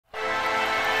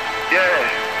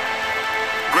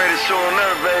Yeah. Greatest show on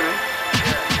earth, baby.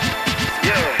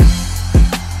 Yeah.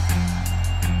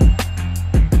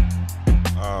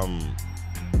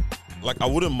 Like, I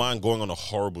wouldn't mind going on a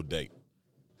horrible date.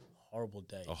 Horrible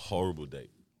day. A horrible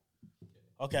date.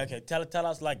 Okay. Tell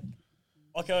us like.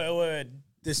 Okay, wait.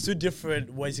 There's two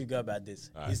different ways you go about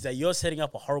this. Right. Is that you're setting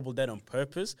up a horrible date on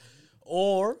purpose,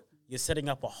 or you're setting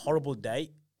up a horrible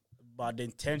date, but the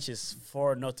intention is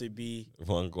for it not to be.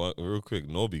 One, real quick,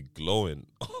 no be glowing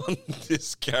on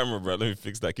this camera, bro. Let me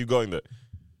fix that. Keep going there.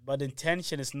 But the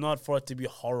intention is not for it to be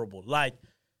horrible. Like,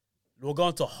 we're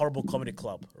going to a horrible comedy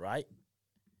club, right?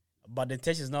 But the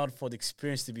intention is not for the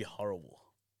experience to be horrible.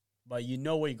 But you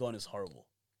know where you're going is horrible.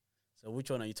 So which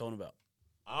one are you talking about?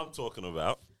 I'm talking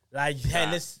about. Like, hey,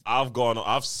 let's.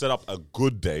 I've set up a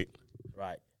good date,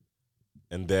 Right.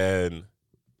 and then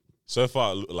so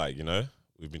far, like, you know,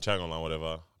 we've been chatting online,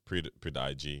 whatever, pre the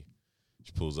IG.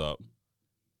 She pulls up.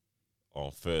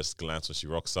 On first glance, when she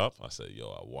rocks up, I said, yo,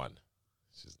 I won.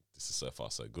 This is so far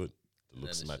so good. The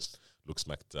looks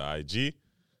match the IG.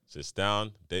 Sits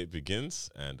down, date begins,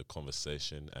 and the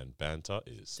conversation and banter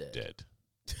is dead.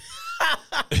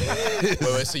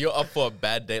 wait, so you're up for a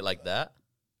bad date like that?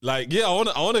 Like, yeah, I want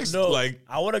to, No,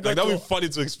 I wanna go like, that'd to be funny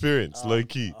to experience, low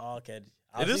key. Okay.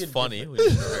 It is funny when you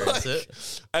experience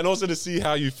it. And also to see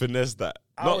how you finesse that.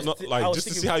 Not just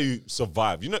to see how you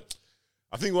survive. You know,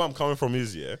 I think where I'm coming from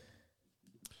is, yeah,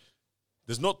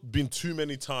 there's not been too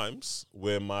many times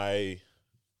where my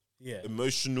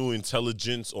emotional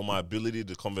intelligence or my ability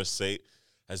to conversate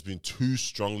has been too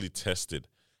strongly tested.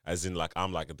 As in, like,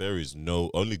 I'm like, there is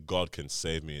only God can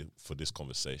save me for this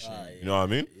conversation. You know what I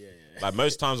mean? Yeah. Like,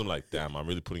 most times I'm like, damn, I'm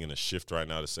really putting in a shift right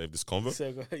now to save this convo.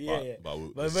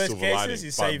 But most cases,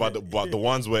 you save it. But the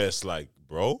ones where it's like,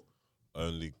 bro,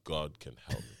 only God can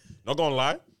help me. Not gonna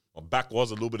lie, my back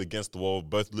was a little bit against the wall,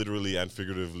 both literally and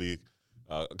figuratively.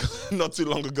 Not too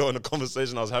long ago in a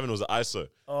conversation I was having, it was an ISO.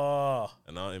 Oh.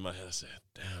 And now in my head I said,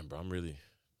 damn, bro, I'm really,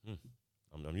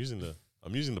 I'm using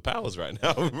the powers right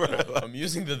now, bro. I'm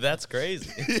using that's crazy.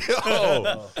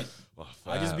 Yo.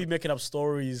 I just be making up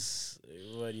stories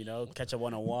when, you know, catch up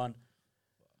one-on-one.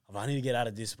 I need to get out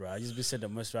of this, bro. I just be saying the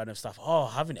most random stuff. Oh,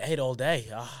 I haven't ate all day.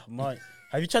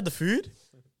 Have you tried the food?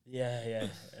 Yeah.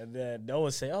 And then they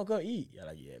always say, oh, go eat. You're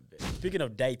like, yeah. Babe. Speaking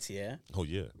of dates, yeah. Oh,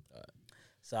 yeah.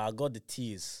 So I got the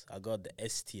tiers. I got the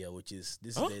S tier, which is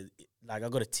I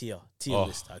got a tier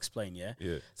list. I'll explain, yeah.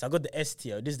 So I got the S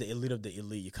tier. This is the elite of the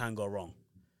elite. You can't go wrong.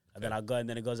 And then and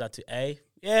then it goes out to A.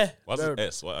 Yeah. What's the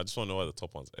S? I just want to know why the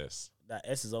top one's S. That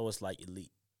S is always like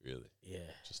elite. Really? Yeah.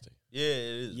 Interesting. Yeah,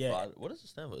 it is. Yeah. But what does it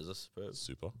stand for? Is this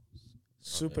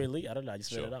Super elite? I don't know. I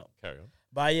just made it up. Carry on.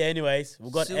 But yeah, anyways, we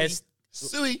got S.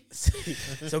 Sui. So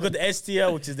we got the S tier,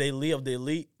 which is the elite of the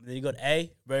elite. Then you got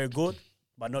A, very good,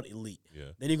 but not elite.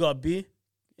 Yeah. Then you got B,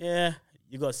 yeah.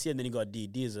 You got C, and then you got D.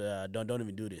 D is don't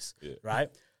even do this, right?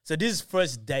 So this is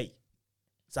first date.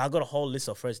 So I got a whole list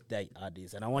of first date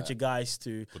ideas, and I want you guys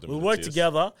to work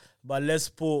together, but let's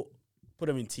put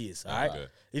them in tiers. All right. Okay.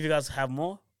 If you guys have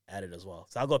more, add it as well.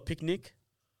 So I got picnic,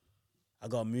 I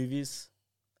got movies,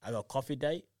 I got coffee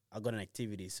date, I got an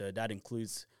activity. So that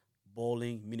includes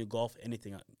bowling, mini golf,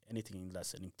 anything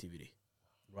that's an activity,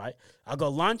 right? I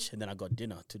got lunch, and then I got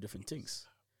dinner, two different things.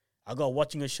 I got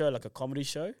watching a show, like a comedy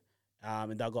show,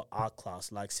 and then I got art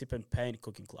class, like sip and paint,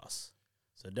 cooking class.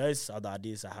 So those are the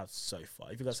ideas I have so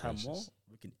far. If you guys have more,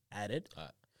 we can add it.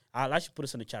 I'll actually put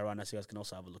this in the chat right now so you guys can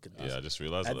also have a look at this. Yeah, I just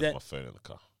realized I left my phone in the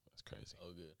car. That's crazy.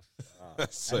 Oh,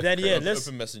 good. So and then, let's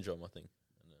open Messenger on my thing.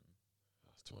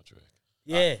 That's too much work.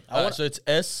 Yeah. So it's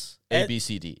S, A, B,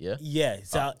 C, D, yeah? Yeah.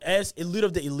 So S, elite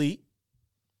of the elite.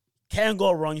 Can't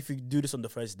go wrong if you do this on the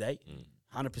first date.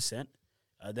 100%.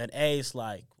 Then A is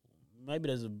like, maybe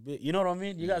there's a bit, you know what I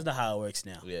mean? You guys know how it works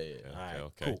now. Yeah. All right,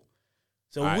 okay. Cool.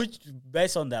 So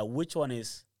based on that, which one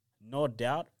is no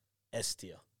doubt S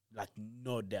tier? Like,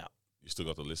 no doubt. You still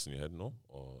got the list in your head, no?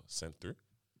 Or sent through?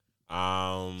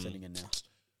 Sending it now.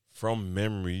 From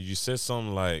memory, you said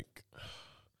something like,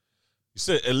 you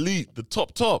said elite, the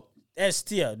top. S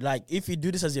tier. Like, if you do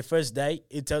this as your first date,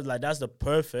 it tells like that's the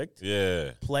perfect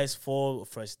place for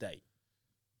first date.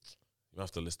 You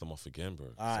have to list them off again, bro.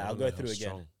 All right, I'll go through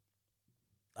again.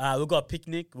 We got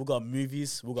picnic, we got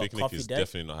movies, we got picnic coffee is date.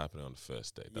 Definitely not happening on the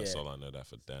first date. That's all I know that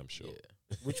for damn sure.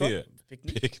 Yeah. Which one?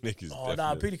 Picnic? Picnic is definitely.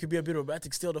 Oh, picnic could be a bit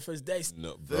romantic still the first date.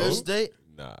 No, bro. First date?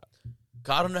 Nah.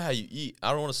 I don't know how you eat.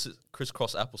 I don't want to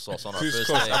crisscross applesauce on our first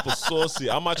Crisscross date. applesauce.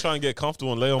 I might try and get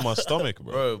comfortable and lay on my stomach,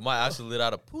 bro. Bro, my actually lit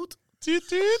out a poot. Toot.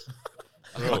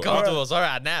 I'm comfortable. Sorry,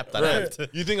 I napped.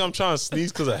 You think I'm trying to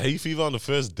sneeze because of hay fever on the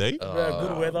first date?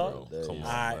 Good weather. Come on, All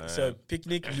right, man. so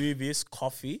picnic, movies,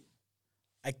 coffee.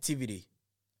 activity,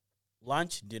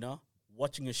 lunch, dinner,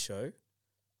 watching a show,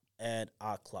 and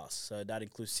art class. So that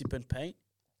includes sip and paint,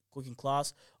 cooking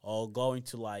class, or going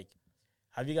to like.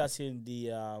 Have you guys seen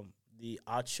the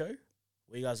art show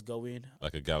where you guys go in?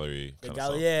 Like a gallery. The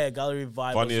gallery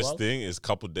vibe. Funniest thing is, a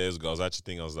couple of days ago, I was actually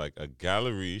thinking, I was like, a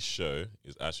gallery show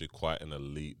is actually quite an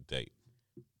elite date.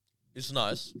 It's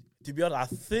nice. To be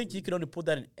honest, I think you can only put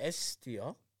that in S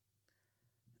tier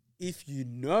if you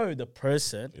know the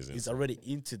person is already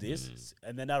into this,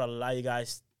 and then that'll allow you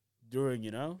guys during,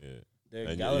 Yeah.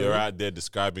 And gallery. you're out there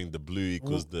describing the blue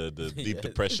equals the deep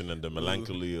depression and the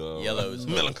melancholy. Yellow is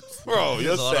melancholy. Bro, you're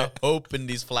There's a lot of hope in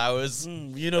these flowers.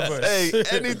 Universe. Hey,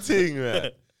 anything,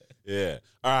 man. Yeah.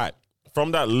 All right.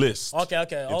 From that list. Okay.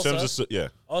 In terms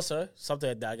of, Also,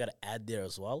 something that I gotta add there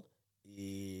as well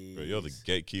is Bro, you're the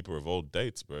gatekeeper of all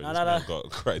dates, bro. No. This man got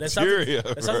There's criteria.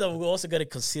 There's something that we also gotta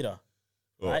consider,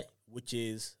 What? right? Which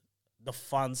is the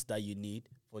funds that you need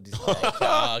for this.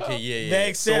 Okay, yeah.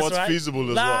 Makes So sense, what's right? feasible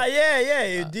as well? Yeah.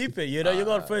 You deep it. You know, you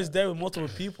got first date with multiple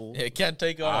people. Yeah, can't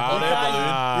take on a Ah, hot air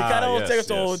balloon. You can't always take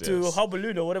yes, it to yes. hot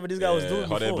balloon or whatever this guy was doing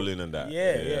hot air before. balloon and that.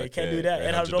 Yeah, you can't do that.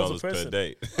 $800 a per person.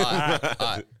 date.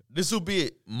 Alright. This will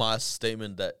be my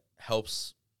statement that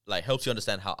helps you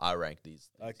understand how I rank these.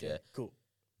 Okay, Yeah. cool.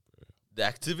 The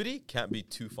activity can't be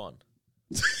too fun.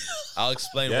 I'll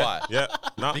explain Yeah, why. yeah.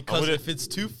 No, Because if it's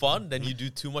too fun, then you do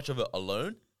too much of it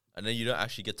alone, and then you don't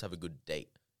actually get to have a good date.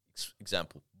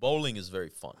 Example: bowling is very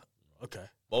fun. Okay.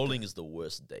 Bowling is the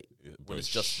worst date when it's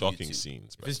just shocking you two.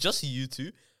 scenes, If bro. it's just you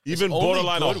two, Even it's only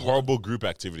borderline a good horrible group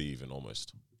activity, even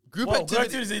almost. group Well, activity.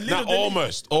 activities is Not little-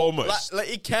 almost. Like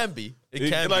it can be. It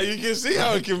can Like be. you can see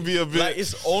how it can be a bit Like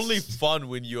it's only fun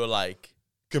when you're like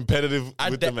competitive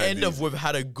at with the them end of these. we've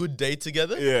had a good day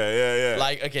together. Yeah.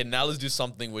 Like, okay, now let's do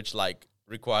something which like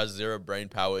requires zero brain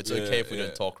power. It's okay if we yeah.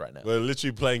 don't talk right now. We're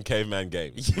literally playing caveman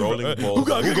games, Yeah, rolling bro. balls.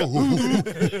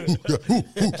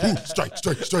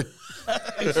 Strike.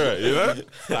 You know?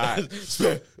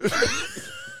 Alright.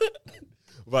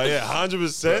 But yeah,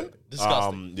 100%.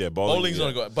 Disgusting. Yeah, Bowling's yeah.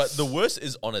 not good. But the worst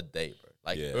is on a date, bro.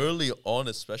 Like Yeah. early on,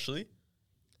 especially.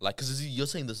 Like, because you're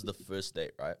saying this is the first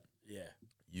date, right? Yeah.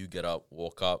 You get up,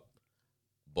 walk up,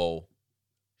 bowl.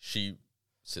 She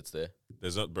sits there.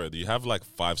 There's not, bro. You have like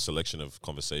 5 selection of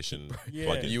conversation Yeah.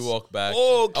 plugins. You walk back.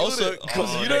 Oh, killed also, it.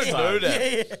 because Oh, you next don't know time.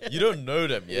 them. Yeah. You don't know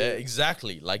them. Yeah,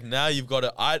 exactly. Like now you've got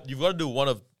to do one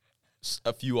of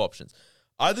a few options.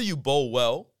 Either you bowl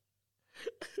well,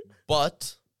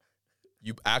 but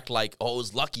you act like, oh, I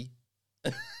was lucky.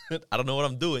 I don't know what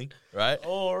I'm doing, right?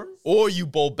 Or you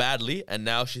bowl badly, and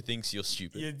now she thinks you're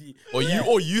stupid, or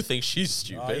you think she's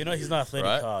stupid. You know he's not athletic.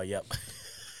 Right? Oh, yep.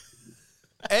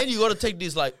 And you got to take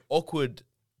these like awkward.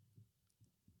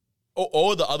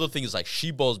 Or the other thing is like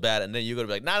she bowls bad, and then you got to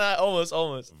be like, nah, almost.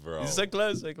 Bro. It's so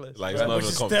close. Like, it's Right? not Which even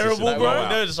is a competition. terrible, Like, bro. wow.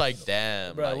 No, it's like,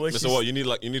 damn. Bro, like, what Listen, what you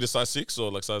need a size 6 or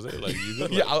like size 8? Like you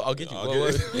good? yeah, Like, I'll get you. I'll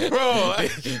Whoa, get- whoa. Bro,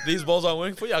 These balls aren't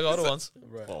working for you. I got other ones.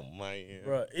 oh man,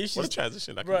 Bro, it's what a just,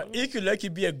 transition! That bro, can be. it could lucky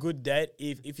be a good date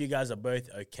if you guys are both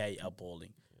okay at bowling.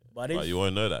 But if But you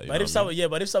won't know that. but if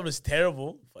someone's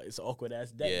terrible, it's an awkward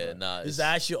ass date. Yeah, bro. nah, It's it's-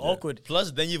 actually awkward.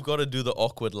 Plus, then you've got to do the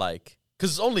awkward like,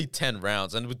 because it's only 10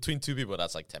 rounds, and between two people,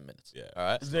 that's like 10 minutes. Yeah. All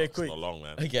right. It's very It's quick. not long,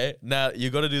 man. Okay. Now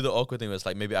you got to do the awkward thing where it's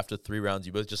like maybe after 3 rounds,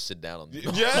 you both just sit down on the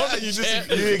Yeah,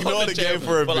 you ignore the game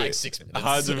for a bit. like 6 minutes.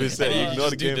 100%. And You you ignore just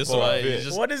the do game this for a way, bit. you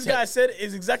just- What this guy said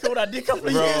is exactly what I did a couple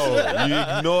of years Bro, ago.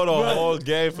 you ignore the whole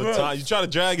game for time. You try to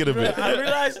drag it a bit. I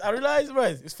realized, bro,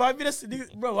 it's 5 minutes,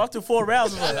 bro, up to 4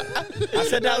 rounds, bro. I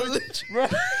sat down, bro.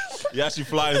 You actually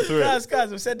flying through it. Guys,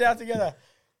 we sat down together.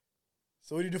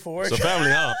 So what do you do for work? So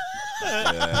family, huh?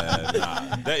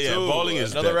 Yeah, bowling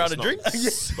is another dead. round It's of not-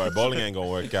 drinks. Bro, bowling ain't gonna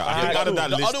work out. I think out of that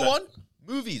The list, other one,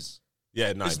 movies.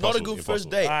 yeah, no, It's not a good first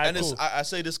date, Alright, and cool. I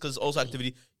say this because also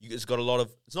activity. It's got a lot of.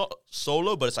 It's not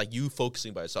solo, but it's like you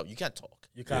focusing by yourself. You can't talk.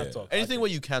 You can't Yeah. talk. Anything where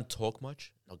you can't talk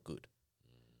much, not good.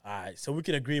 All right, so we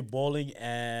can agree bowling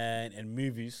and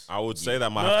movies. I would say that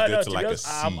might have to go to be like a honest,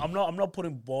 C. I'm not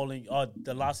putting bowling. Oh,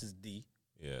 the last is D.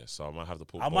 Yeah, so I might have to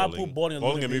put I bowling. might put bowling a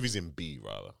Bowling little and bit- movies in B,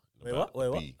 rather. Wait, what? Wait,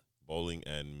 what? B. Bowling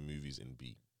and movies in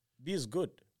B. B is good.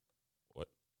 What?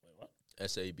 Wait, what?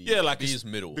 SAB. Yeah, like B it's- is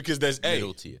middle. Because there's A.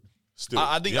 middle tier. Still,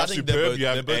 I think- you have I think they're superb, both- you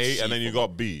they're have both A, C and then you for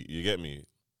got B. You get me?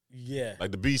 Yeah.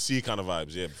 Like the BC kind of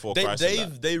vibes, yeah. Before They Christ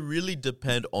and that. they really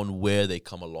depend on where they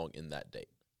come along in that date.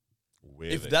 Where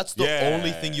If they- that's the Yeah,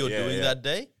 only thing you're yeah, doing yeah. that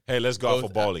day, Hey, let's go out both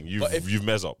for bowling. but if- You've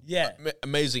messed up. Yeah.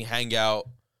 amazing hangout,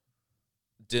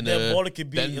 dinner. Yeah, bowling could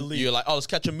be then elite. you're like, oh, let's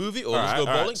catch a movie or All let's right, go all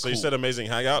right. bowling. So you Cool. said amazing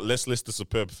hangout. Let's list the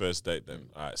superb first date then.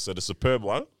 All right. So the superb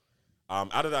one.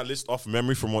 Out of that list, off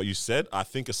memory from what you said, I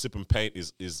think a sip and paint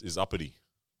is uppity.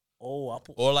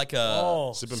 or like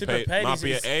a Sip and Paint might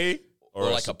be an A or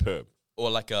like a Superb. Or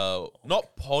like a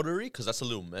not pottery because that's a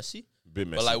little messy. Bit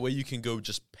messy. But like where you can go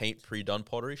just paint pre-done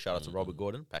pottery. Shout out to Robert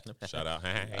Gordon. Packing up. Shout out.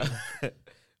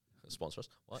 Sponsor us.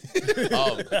 What?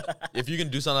 If you can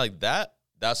do something like that,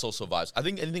 that's also vibes. I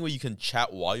think anything where you can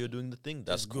chat while you're doing the thing,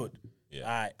 that's cool. good. Yeah. All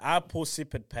right. I put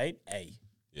Sip and Paint A.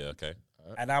 Yeah, okay.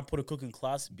 Right. And I put a cooking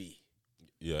class B.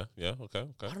 Yeah, okay.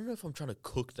 I don't know if I'm trying to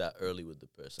cook that early with the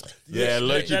person. Yeah,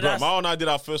 lucky, bro. Mao and I did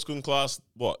our first cooking class,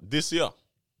 this year?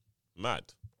 Mad.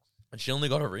 And she only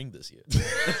got a ring this year.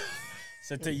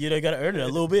 So you don't got to earn it a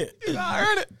little bit. I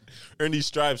earn it. Earn these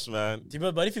stripes, man.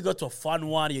 But if you go to a fun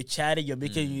one, you're chatting, you're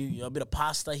making a bit of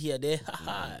pasta here, there.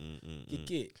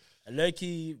 Kick it.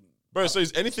 Lucky. Bro, so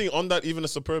is anything on that even a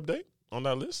superb date? On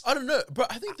that list? I don't know, bro.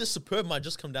 I think the superb might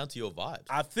just come down to your vibes.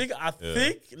 I think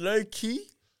low key.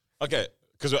 Okay,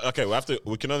 because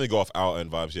we can only go off our own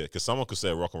vibes here. Because someone could say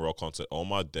a rock and roll concert. All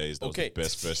my days, that was the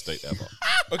best first date ever.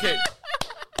 Okay,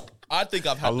 I think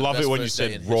I've had. I love it when you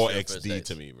said raw XD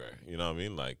to me, bro. You know what I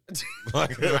mean? Like I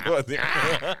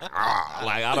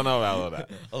don't know about all that.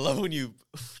 I love when your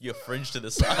fringe to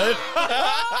the side,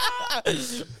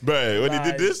 bro. When you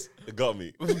did this, it got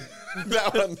me.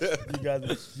 That one there.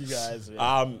 You guys.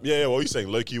 Man. Yeah. What are you saying,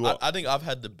 Loki? What? I think I've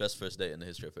had the best first date in the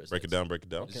history of first dates. Break it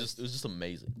down. It was just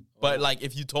amazing. But like,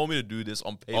 if you told me to do this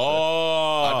on paper,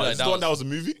 is the one that was a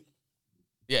movie?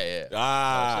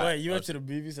 Yeah. Wait, you went to the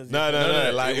movies?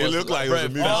 No. Like it looked like it was a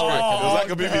movie script. It was like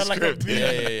a movie script.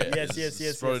 Yeah. Yes.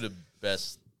 It's probably the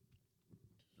best,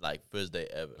 like, first date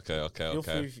ever. Okay.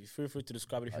 Feel free to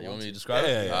describe it if you want me to to. describe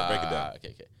it? Yeah. Break it down.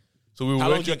 Okay. So we were How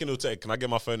long do you reckon it'll take? Can I get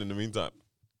my phone in the meantime?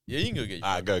 Yeah, you can go get your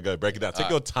phone. Go. Break it down. Take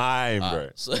your time,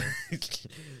 bro.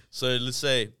 So let's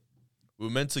say we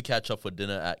were meant to catch up for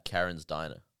dinner at Karen's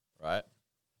Diner, right?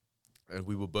 And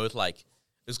we were both like,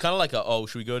 it's kind of like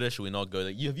should we go there? Should we not go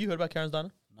there? Have you heard about Karen's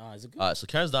Diner? Nah, is it good? All right, so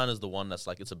Karen's Diner is the one that's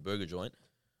like, it's a burger joint,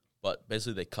 but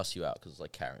basically they cuss you out because it's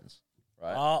like Karen's,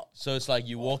 right? So it's like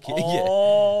you walk in,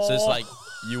 So it's like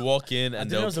you walk in and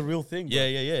that was a real thing. Bro.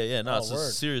 Yeah. No, it's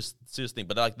a serious thing.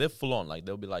 But like they're full on. Like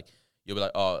they'll be like, you'll be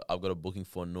like, oh, I've got a booking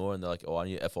for Noor, and they're like, oh, I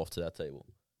need to F off to that table,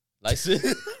 like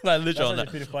literally on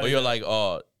that. Or you're like,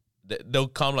 oh, they'll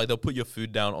come, like they'll put your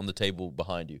food down on the table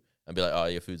behind you and be like, oh,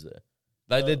 your food's there.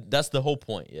 Like that's the whole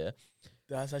point, yeah.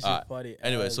 That's actually funny.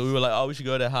 Anyway, so we were like, oh, we should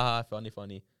go there, haha,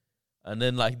 funny. And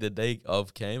then like the day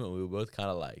of came, and we were both kind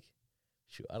of like,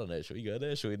 I don't know, should we go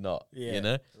there? Should we not? Yeah, you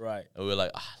know, right. And we were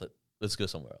like, let's go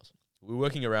somewhere else. We were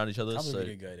working around each other, so we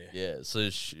could go there. Yeah. So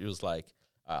she was like,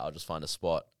 all right, I'll just find a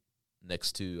spot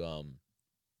next to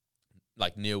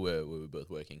like near where we were both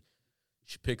working.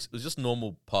 She picks, it was just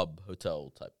normal pub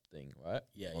hotel type thing, right?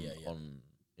 Yeah.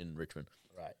 In Richmond,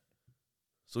 right.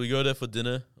 So we go there for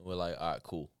dinner, and we're like, all right,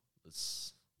 cool.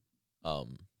 Let's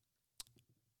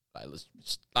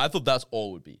I thought that's all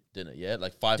it would be dinner, yeah,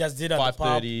 like 5. Just dinner,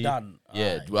 5:30, done.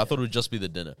 Yeah, I thought it would just be the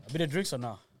dinner. A bit of drinks or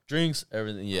not? Drinks,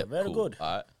 everything. Yeah, very cool. good.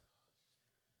 All right.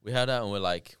 We had that, and we're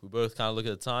like, we both kind of look at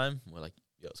the time. And we're like,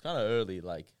 yo, it's kind of early.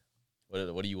 Like,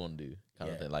 what do you want to do?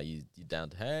 Kind of thing. Like, you down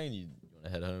to hang? You want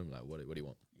to head home? Like, what do you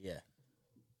want? Yeah.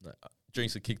 Like,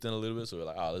 drinks had kicked in a little bit, so we're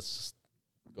like, let's just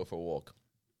go for a walk.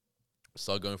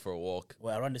 Start going for a walk.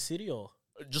 Where, around the city or?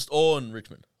 Just all in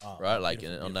Richmond, right? Like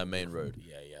on that main road.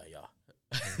 Yeah.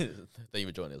 Thank you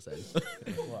for joining us, Eddie.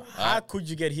 Well, how could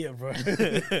you get here, bro?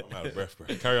 I'm out of breath, bro.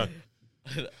 Carry on.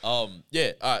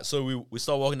 Yeah. All right. So we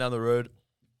start walking down the road.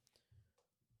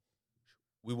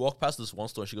 We walk past this one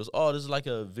store, and she goes, "Oh, this is like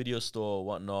a video store or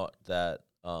whatnot that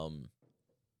one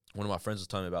of my friends was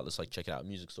telling me about. Let's like check it out,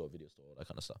 music store, video store, all that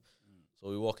kind of stuff." So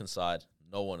we walk inside.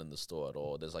 No one in the store at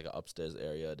all. There's like an upstairs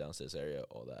area, downstairs area,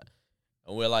 all that.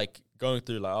 And we're like going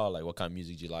through like, what kind of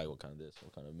music do you like? What kind of this?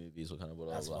 What kind of movies? What kind of blah,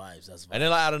 blah, blah. That's vibes. And then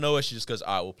like out of nowhere, she just goes,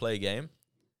 all right, we'll play a game.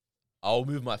 I'll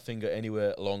move my finger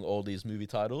anywhere along all these movie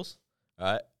titles.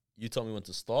 All right. You tell me when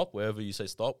to stop. Wherever you say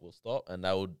stop, we'll stop. And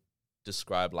that would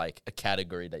describe like a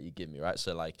category that you give me, right?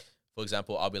 So like, for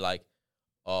example, I'll be like,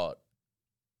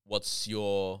 what's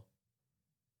your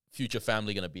future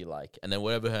family going to be like? And then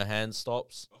wherever her hand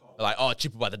stops, like,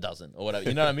 cheaper by the dozen or whatever.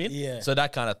 You know what I mean? Yeah. So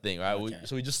that kind of thing, right? Okay.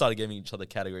 So we just started giving each other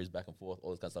categories back and forth,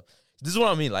 all this kind of stuff. This is what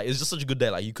I mean. Like, it's just such a good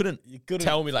day. Like, you couldn't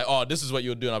tell me, like, this is what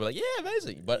you're doing. I'll be like, yeah,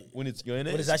 amazing. But when it's going in,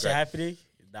 when it's actually happening,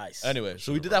 nice. Anyway,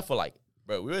 so we did that for like,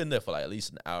 bro, we were in there for like at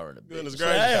least an hour and a bit. Goodness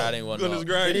gracious. Goodness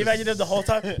gracious. Can you imagine them the whole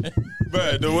time?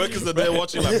 Bro, the workers are there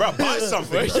watching like, bro, buy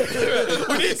something.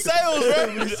 We need sales,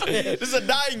 bro. This is a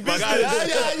dying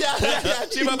business. Yeah.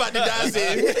 Cheaper about the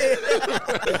dancing.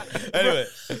 Anyway,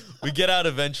 we get out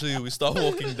eventually. We start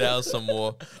walking down some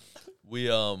more. We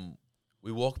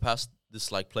walk past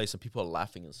this like place and people are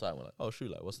laughing inside. We're like, oh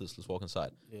shoot, like what's this? Let's walk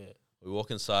inside. Yeah. We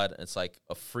walk inside and it's like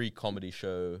a free comedy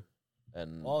show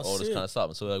and all this sick. kind of stuff.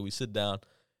 And so like we sit down,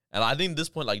 and I think at this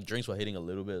point like drinks were hitting a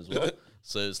little bit as well.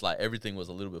 So it's like everything was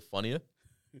a little bit funnier.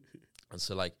 And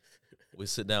so like we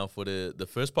sit down for the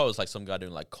first part was like some guy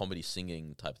doing like comedy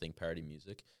singing type thing, parody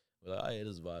music. We're like, oh yeah,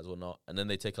 this is vibes or not. And then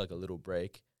they take like a little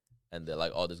break and they're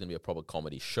like, oh, there's gonna be a proper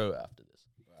comedy show after this.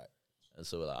 Right. And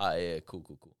so we're like, ah yeah, cool.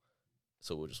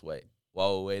 So we'll just wait.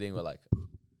 While we're waiting,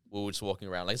 we're just walking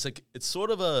around. Like it's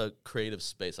sort of a creative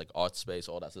space, like art space,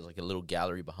 all that. So there's like a little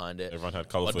gallery behind it. Everyone had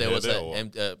colorful hair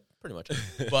there, pretty much.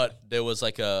 But there was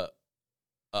like a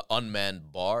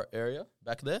unmanned bar area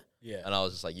back there. Yeah. And I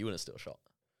was just like, you wouldn't steal a shot.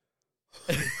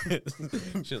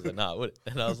 She was like, nah, I wouldn't.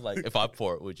 And I was like, if I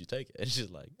pour it, would you take it? And she's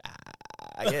like,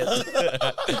 I guess.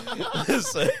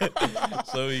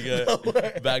 so we go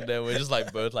back there. We're just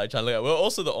like both like trying to look at. We're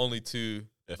also the only two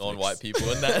non-white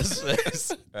people in that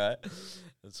space, right?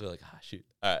 And so we're like, shoot.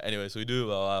 All right, anyway, so we do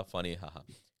funny, haha,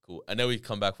 cool. And then we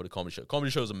come back for the comedy show. Comedy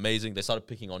show was amazing. They started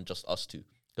picking on just us two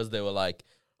because they were like,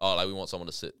 oh, like we want someone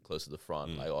to sit close to the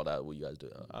front, like all that. What you guys do?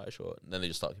 All right, sure. And then they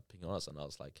just started picking on us, and I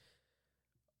was like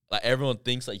everyone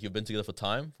thinks like you've been together for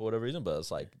time for whatever reason, but it's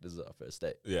like this is our first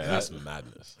date. Yeah, that's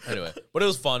madness. Anyway, but it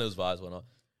was fun. It was vibes, whatnot.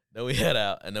 Then we head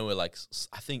out, and then we're like,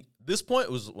 I think this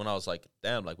point was when I was like,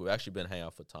 damn, like we've actually been hanging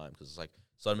out for time because it's like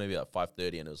started maybe at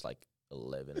 5:30, and it was like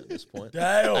 11 at this point.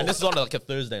 Damn. And this is on like a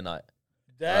Thursday night.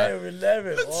 Damn,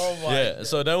 11. Oh my. Yeah. God.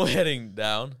 So then we're heading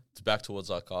down back towards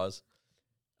our cars,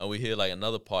 and we hear like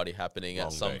another party happening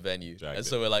at some venue, and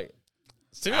so we're like.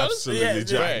 Absolutely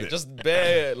jacked it. Just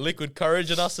bare liquid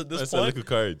courage in us at this point. Liquid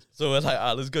courage. So we're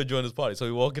like, let's go join this party. So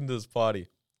we walk into this party.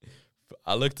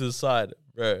 I look to the side,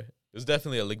 bro. It was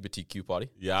definitely a LGBTQ party.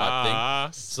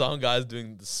 Yeah. Some guys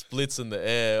doing the splits in the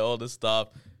air, all this stuff.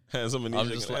 Hands on my knees. I'm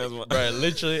just like, bro,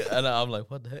 literally. And I'm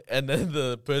like, what the heck? And then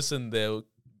the person there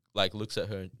like looks at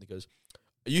her and he goes,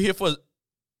 are you here for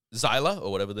Zyla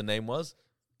or whatever the name was?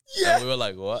 Yeah. And we were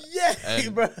like, what? Yeah,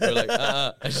 and bro. we were like,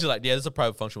 And she's like, yeah, this is a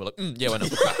private function. We're like, yeah, why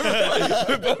not?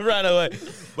 We both ran away.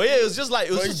 But yeah, it was just like,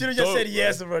 it was Bro, you just should have just dope, said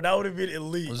yes, bro. That would have been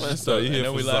elite. So you here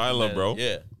for Zyla, bro?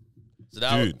 Yeah. So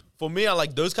that Dude. for me, I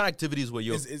like those kind of activities where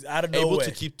you're It's out of able nowhere.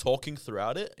 to keep talking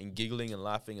throughout it and giggling and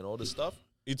laughing and all this stuff.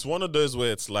 It's one of those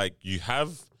where it's like you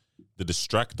have the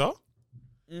distractor,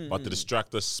 but the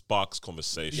distractor sparks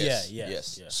conversation.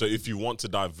 Yes. So if you want to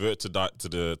divert to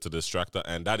the distractor,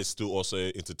 and that is still also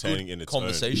entertaining in its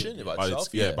Conversation own. about But itself,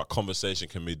 it's, but conversation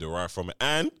can be derived from it,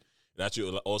 and it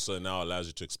actually also now allows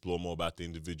you to explore more about the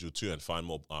individual too and find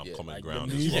more common Like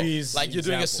ground the as well. movies Like you're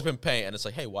doing a example. sip and paint, and it's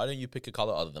like, hey, why don't you pick a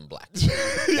color other than black?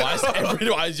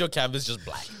 Why is your canvas just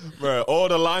black? Bro, all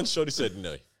the lines shorty said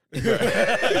no.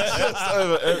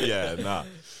 Yeah, nah.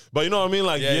 But you know what I mean?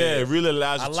 Like, it really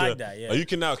allows you I to. like that, yeah. Like, you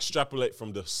can now extrapolate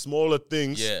from the smaller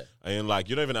things. Yeah. And like,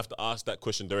 you don't even have to ask that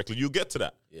question directly. You get to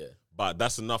that. Yeah. But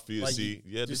that's enough for you Like, to see.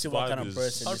 Yeah, you this see what kind of is,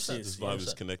 person this is. this vibe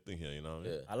is 100%. connecting here. You know what I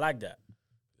mean? Yeah. I like that.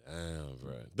 Damn,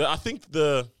 bro. I think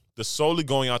the solely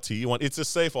going out to eat one, it's a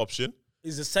safe option.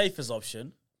 It's the safest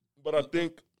option. But I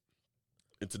think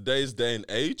in today's day and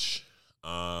age,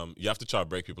 you have to try to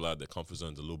break people out of their comfort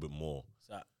zones a little bit more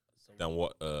than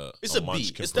what It's a a B.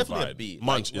 Munch can It's provide. definitely a B.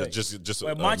 Munch, Like, just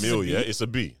Wait, a Munch is a meal, B? yeah? It's a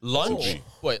B. Lunch. It's a B.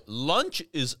 Wait, lunch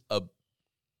is a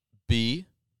B.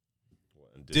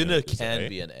 And Dinner is an can A.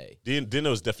 be an A. Dinner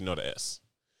is definitely not an S.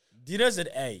 Dinner's an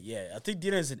A, yeah. I think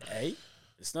dinner's an A.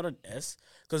 It's not an S.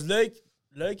 Because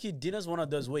low-key, dinner's one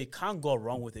of those where you can't go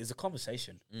wrong with it. It's a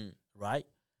conversation, right?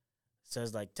 So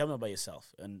it's like, tell me about yourself.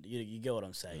 And you get what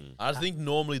I'm saying. I think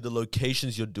normally the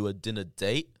locations you'll do a dinner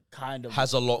date Kind of.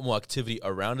 has a lot more activity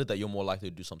around it that you're more likely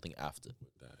to do something after.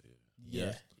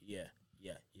 Yeah,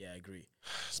 I agree.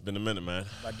 It's been a minute, man.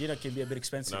 But dinner can be a bit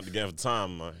expensive. Not the game for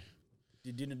time, man.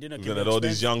 Dinner can Looking be at all expensive.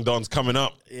 these young dons coming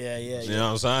up. Yeah. You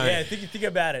know what I'm saying? Yeah, think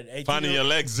about it. 18 Finding your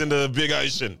legs in the big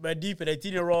ocean. But deep, an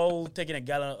 18-year-old taking a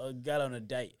gal on a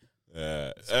date.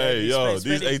 Yeah. Hey, yo,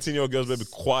 spend these it. 18-year-old girls better be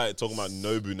quiet talking about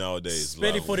Nobu nowadays.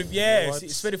 Spend it Like, for the what?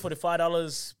 spend it for the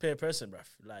 $5 per person, bruv.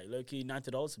 Like low-key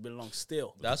 $90 a bit long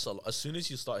still. That's a lot. As soon as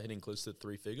you start hitting close to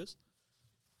 3 figures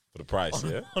For the price,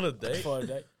 yeah? on a day, For a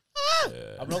day.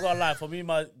 I'm not gonna lie. For me,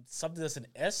 something that's an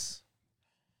S,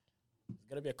 it's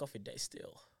gotta be a coffee date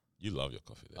still, You love your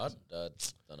coffee. I There.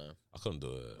 don't know. I couldn't do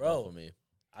it. bro. For me,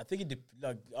 I think it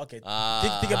like okay. think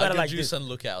I'll about it give like juice this. and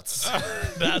lookouts.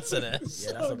 That's an S.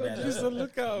 Yeah, that's a bad. That's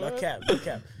look out. no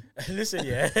cap. Listen,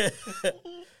 yeah.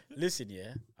 Listen,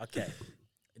 yeah. Okay.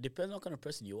 It depends on what kind of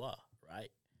person you are, right?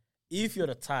 If you're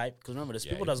the type, because remember, there's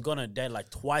people that's gonna date like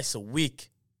twice a week.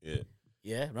 Yeah.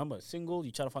 Yeah, remember, single,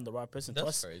 you try to find the right person.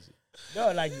 That's crazy.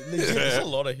 No, like, legit. There's a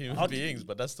lot of human beings,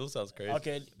 but that still sounds crazy.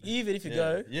 Okay, even if you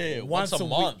go once a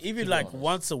month, week, even like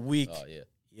once a week. Oh, yeah.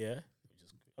 Yeah.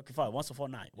 Okay, fine. Once a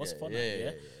fortnight. Once a fortnight.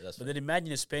 Yeah. That's But then imagine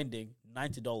you're spending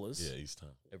 $90. Yeah, each time.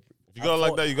 If you got it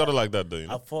like that, you got it like that, though. You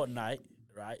know? A fortnight,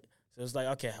 right? So it's like,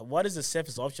 okay, what is the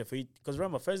safest option for you? Because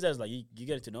remember, first day is like you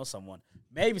get to know someone.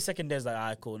 Maybe second day is like, all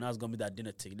right, cool. Now it's gonna be that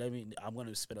dinner thing. I'm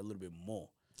gonna spend a little bit more.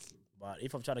 But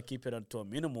if I'm trying to keep it to a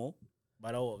minimal,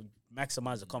 but I'll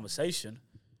maximize the conversation.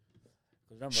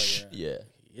 Because remember,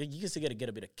 you can still get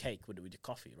a bit of cake with your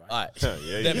coffee, right? All right.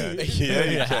 Yeah,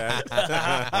 you can.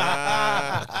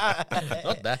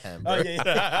 Not that ham, Oh, bro.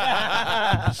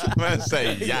 yeah. Man,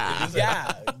 say yeah.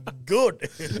 Yeah, good.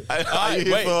 Are you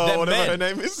here wait, for then whatever her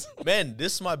men. name is? Man,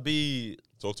 this might be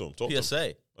Talk to him. Talk to him.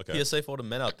 PSA. Okay. PSA for the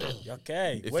men out there.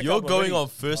 Okay. If wake you're up going already. on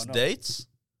first Oh, no. dates,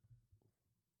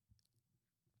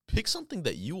 pick something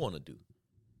that you want to do.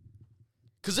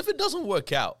 Because if it doesn't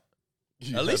work out,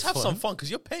 at least have some fun because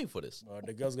you're paying for this. Bro,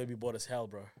 the girl's gonna be bored as hell,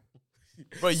 bro.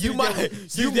 Bro, you might them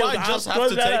just have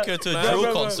to take her to a Bro, drill bro,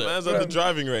 bro. concert. Man's at the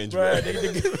driving range, Bro, bro.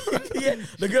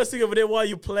 the girls think over there while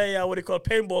you play what they call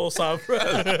paintball or something, bro.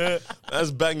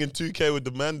 That's banging 2K with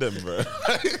the man, them, bro.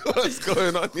 What's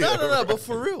going on here? No, but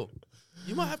for real.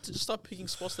 You might have to just start picking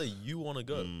spots that you want to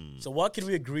go. So what can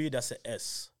we agree that's a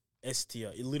S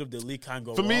tier? A little of the league can't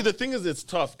go For me, wrong. the thing is, it's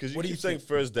tough because you What do keep you saying think?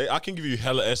 first date. I can give you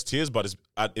hella S tiers, but it's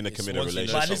in a committed once you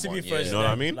know But it relationship. needs to be someone, first. You know what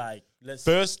I date. mean? Like, let's.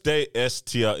 First date S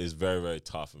tier is very, very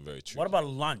tough and very true. What about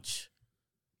lunch?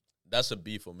 That's a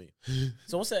B for me.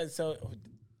 So what's that? So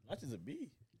lunch is a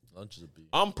B. Lunch is a B.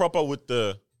 I'm proper with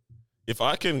the. If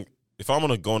I'm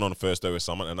gonna go on a first date with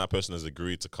someone and that person has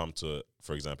agreed to come to,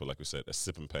 for example, like we said, a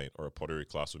sip and paint or a pottery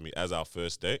class with me as our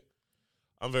first date,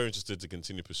 I'm very interested to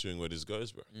continue pursuing where this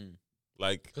goes, bro.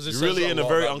 Like, 'Cause it you're says really a in a lot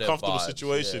very about their uncomfortable vibes,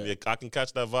 situation. yeah. I can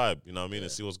catch that vibe, you know what I mean,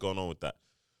 and see what's going on with that,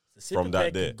 The sip From and that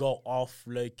paint day. could go off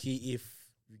low key if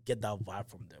you get that vibe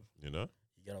from them. you know?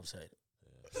 You get what I'm saying?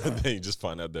 And then you just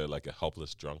find out they're like a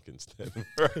helpless drunk instead.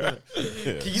 Yeah.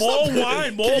 More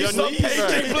wine, more You're not please.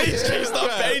 painting, please. Can you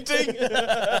stop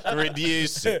painting?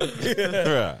 Reduce it.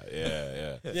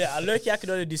 Yeah. Yeah, low key I can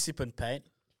only do sip and paint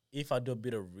if I do a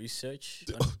bit of research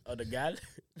on the girl,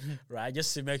 right?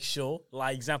 Just to make sure.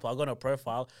 Like example, I got a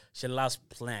profile. She loves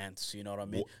plants. You know what I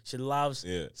mean? She loves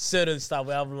certain stuff.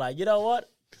 Where I'm like, you know what?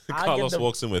 Carlos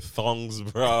walks in with thongs,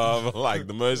 bro. Like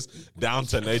the most down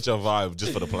to nature vibe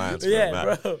just for the plants. Yeah,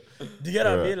 man. bro. Do you get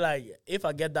what I mean? Like, if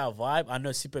I get that vibe, I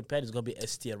know sip and paint is gonna be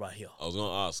S tier right here. I was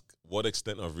gonna ask, what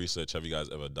extent of research have you guys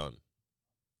ever done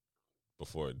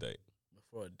before a date?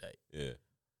 Before a date, Yeah,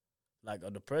 like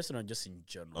on the person or just in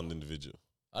general. on the individual.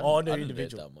 I Or didn't the date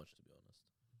individual. that much, to be honest.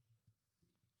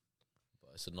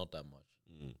 But I said not that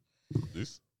much.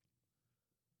 This,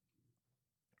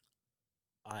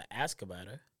 I ask about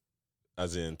her.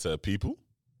 as in to people.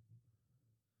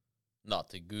 Not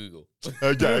to Google.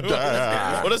 What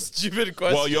What a stupid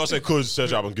question. Well, you also could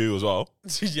search up on Google as well.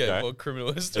 yeah, Okay. for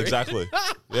criminal history. Exactly.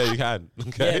 Yeah, you can.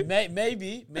 Okay. Yeah,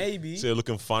 maybe. So you're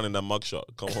looking fine in that mugshot.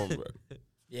 Come on, bro.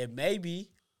 Yeah, maybe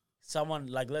someone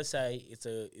like let's say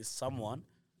it's someone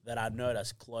that I know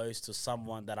that's close to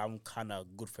someone that I'm kind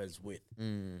of good friends with.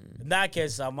 In that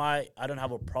case, I don't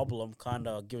have a problem kind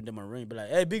of giving them a ring, be like,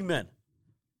 hey, big man,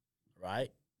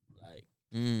 right? Like,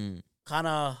 kind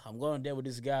of, I'm going on a date with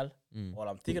this girl, or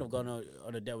I'm thinking of going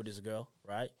on a date with this girl,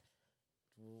 right?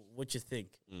 What you think?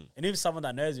 And even someone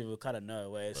that knows me will kind of know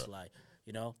where it's like,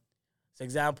 you know, for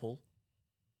example,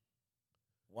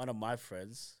 one of my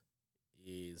friends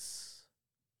is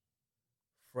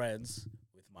friends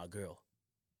with my girl,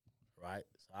 right?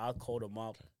 So I called him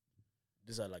up.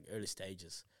 These are like early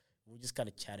stages. We were just kind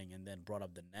of chatting and then brought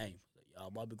up the name. Like, I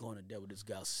might be going to date with this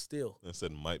guy still. I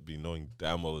said might be knowing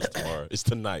damn well it's tomorrow. It's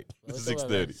tonight. It's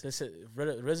 6:30. So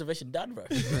reservation done, bro.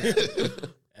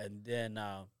 And then,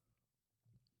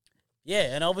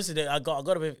 yeah, and obviously I got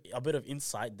a bit of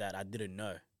insight that I didn't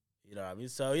know. You know what I mean?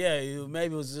 So yeah,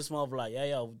 maybe it was just more of like,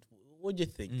 yeah, what do you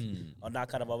think? On that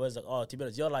kind of, I was like, oh, to be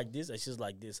honest, you're like this, and she's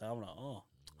like this. And I'm like, oh,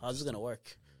 how's this gonna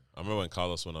work? I remember when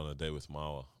Carlos went on a date with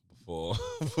Mawa before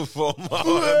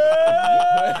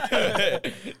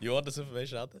Mawa. You want this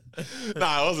information out there?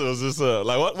 Nah, it was just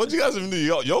like what you guys even do?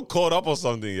 You're caught up or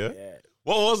something, yeah? Yeah.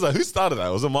 What was that? Who started that?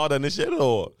 Was it Mawa that initiated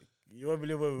or? You won't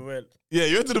believe where we went. Yeah,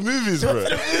 you went to the movies, bro. You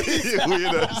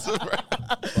weirdos, bro.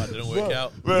 But it didn't work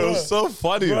out. Bro, it was so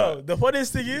funny, Bro, man. the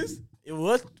funniest thing is, it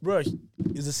was, bro,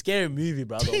 it's a scary movie,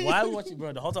 bro. But why watching,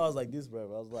 bro? The whole time I was like this, bro. I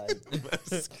was like,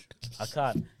 I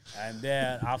can't. And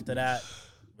then after that,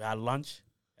 we had lunch.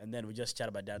 And then we just chat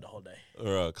about that the whole day.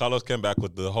 Carlos came back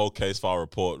with the whole case file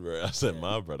report, bro. I said,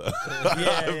 my brother.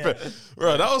 Yeah.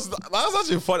 Bro, that was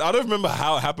actually funny. I don't remember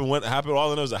how it happened, when it happened.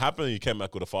 All I know is it happened and you came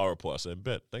back with a file report. I said,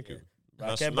 bet, thank you.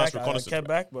 I came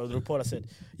back, bro. The report, I said,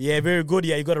 yeah, very good.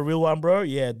 Yeah, you got a real one, bro.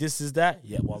 Yeah, this is that.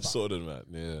 Yeah, well done. Sorted, man.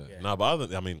 Yeah. Nah,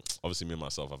 but obviously me and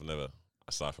myself, I've never,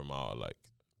 aside from our, like,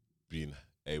 being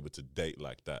able to date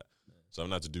like that. So I'm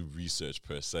not to do research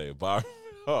per se. But,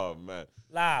 oh, man.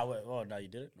 No, you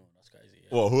didn't? No, that's crazy.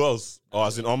 Yeah. Well, who else? Oh,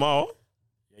 as in Omar?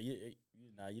 Yeah,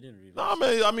 you didn't really. Nah,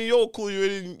 man, I mean, you're cool.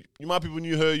 My people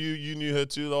knew her. You knew her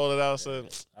too, all of that. So.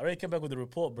 I already came back with the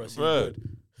report, bro. So bro.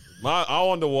 I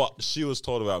wonder what she was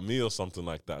told about me or something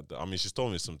like that. I mean, she's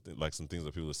told me some things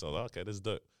that people say, okay, that's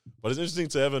dope. But it's interesting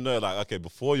to ever know, like, okay,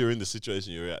 before you're in the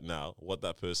situation you're at now, what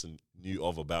that person knew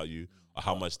about you or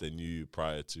how much they knew you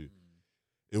prior to.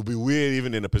 It would be weird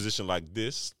even in a position like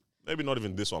this. Maybe not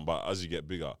even this one, but as you get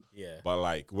bigger. Yeah. But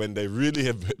like when they really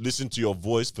have listened to your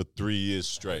voice for 3 years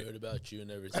straight. I heard about you and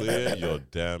everything. Clear your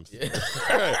damn. Yeah.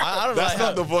 I don't know. That's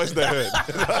not the voice they heard.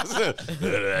 That's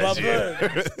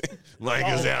Mike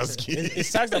Wazowski. It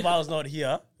sucks that Miles not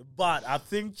here, but I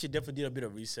think she definitely did a bit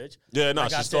of research. Yeah, no,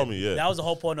 like she's told me, yeah. That was the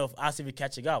whole point of us even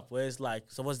catching up, where it's like,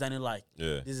 so what's Daniel like?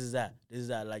 Yeah. This is that.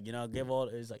 Like, gave all,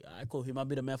 it's like, all right, cool, he might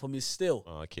be the man for me still.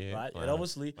 Okay. Right? And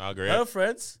obviously, I agree. her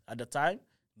friends at the time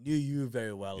knew you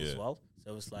very well as well.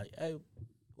 So it's like, hey,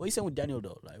 what are you saying with Daniel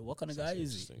though? Like, what kind of guy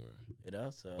is he? So.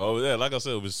 Oh yeah, like I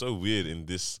said, it was so weird in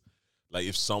this. Like,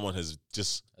 if someone has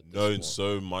just known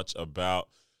so much about,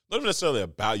 not even necessarily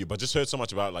about you, but just heard so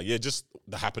much about, like, just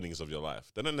the happenings of your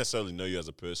life. They don't necessarily know you as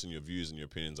a person, your views and your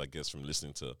opinions, I guess, from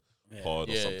listening to pod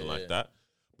or something like that.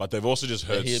 But they've also just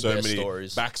heard so many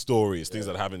backstories, things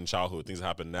that happen in childhood, things that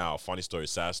happen now, funny stories,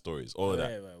 sad stories, all of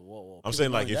that. Whoa. I'm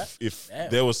saying, like, if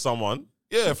there was someone,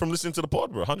 from listening to the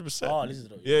pod, bro, 100%. Oh, listen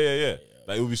to Yeah.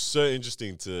 Like, it would be so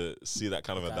interesting to see that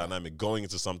kind of a dynamic going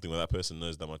into something where that person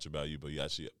knows that much about you, but you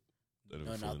actually don't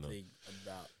even fully know.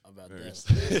 About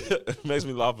that. It makes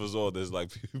me laugh as well. There's like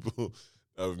people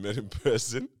that we've met in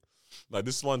person. Like,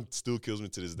 this one still kills me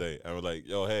to this day. And we're like,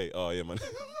 yo, hey, oh yeah, my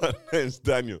name's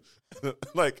Daniel.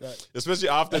 Like, especially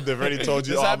after they've already told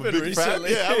you, I'm a big fan.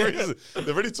 Yeah, they've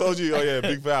already told you, oh yeah,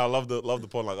 big fan. I love the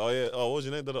porn. Like, oh yeah, what was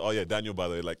your name? Oh yeah, Daniel, by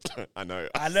the way. Like, I know.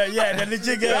 Yeah, the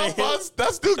legit guy.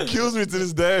 That still kills me to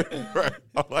this day. Right?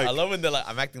 I'm like, I love when they're like,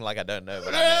 I'm acting like I don't know.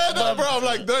 But bro, I'm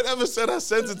like, don't ever say that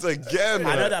sentence again.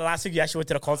 I know that last week you actually went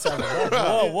to the concert.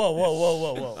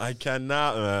 Whoa. I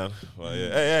cannot, man. Well, yeah.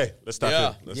 Hey, let's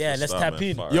tap in. Let's tap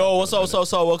in. Yo, what's up?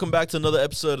 Welcome back to another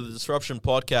episode of the Disruption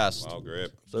Podcast. Wow,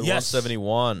 great. So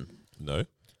 171. No.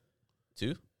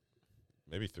 2?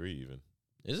 Maybe 3 even.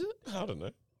 Is it? I don't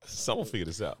know. Someone figure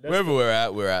this out. Wherever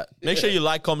we're at. Make sure you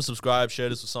like, comment, subscribe, share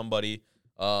this with somebody.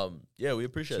 We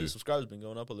appreciate it. The subscribers been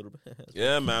going up a little bit.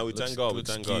 Yeah, man. We thank God.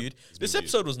 This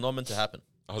episode was not meant to happen.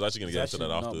 I was actually going to get into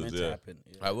that afterwards. Yeah.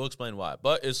 I will explain why.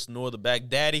 But it's Noor the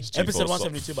Baghdadi. Episode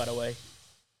 172, by the way.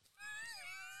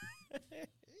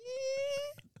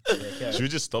 Should we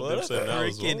just stop the episode now?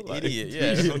 Freaking idiot!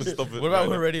 Yeah. What about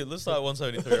we're ready? Let's start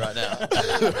 173 right now.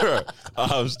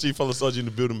 Chief Olasoji in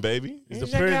the building, baby. He's the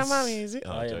prince.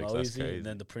 That's crazy. And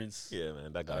then the prince. Yeah,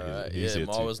 man, that guy. He's here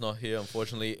Ma was not here,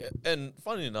 unfortunately. And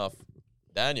funny enough,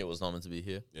 Daniel was not meant to be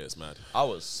here. Yeah, it's mad. I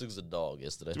was sick as a dog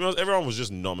yesterday. To be honest, everyone was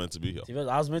just not meant to be here.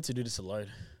 I was meant to do this alone.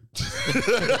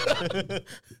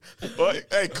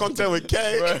 Hey, content with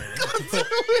K.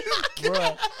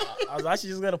 Bro, I was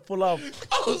actually just gonna pull up.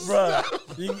 Bro,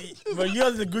 you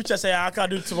guys in the group chat say I can't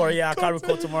do it tomorrow. Yeah, I can't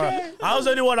record tomorrow. I was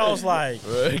the only one. I was like,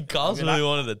 Carl's really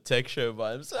wanted a tech show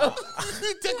by himself.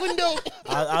 Tech window.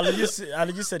 I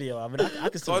legit said, yo, I mean, I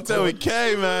can still content with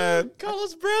K, man.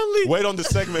 Carlos Brownlee. Wait on the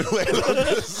segment.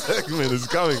 It's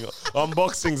coming.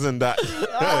 Unboxings and that.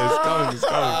 Yeah, it's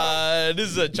coming.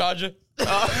 This is a charger.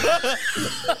 I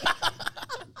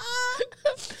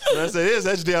said, here's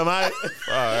HDMI. All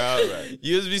right.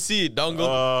 USB-C dongle.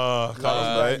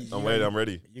 I'm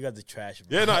ready. You got the trash,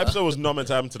 bro. Yeah, no, episode was not meant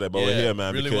to happen today, but we're here,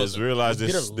 man, really because we realized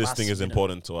this thing is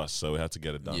important to us, so we had to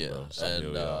get it done, bro. So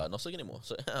and not sick anymore.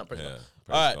 So, all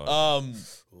right.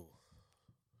 What's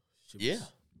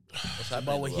happening?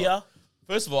 But we're here.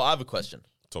 First of all, I have a question.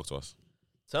 Talk to us.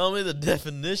 Tell me the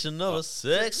definition of a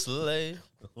sex slave.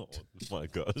 Oh my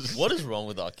gosh. What is wrong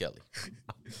with R. Kelly?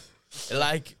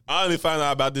 Like, I only found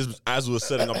out about this as we were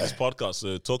setting up this podcast,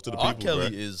 so talk to the people, R. Kelly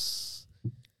bro. is...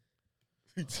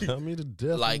 Tell me the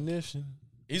definition.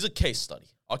 He's a case study.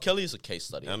 R. Kelly is a case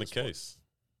study. And a case.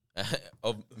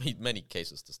 Of many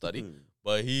cases to study,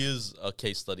 but he is a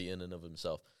case study in and of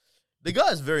himself. The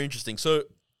guy is very interesting. So,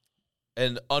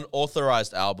 an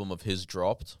unauthorized album of his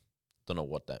dropped, Don't know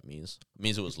what that means. It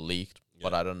means it was leaked,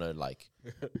 but I don't know. Like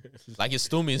it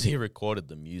still means he recorded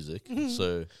the music.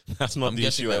 So that's not I'm the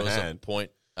guessing issue there at was hand. a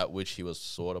point at which he was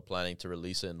sort of planning to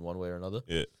release it in one way or another.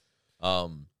 Yeah.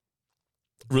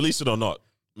 Release it or not,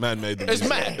 man made the music. It's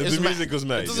mad. The music was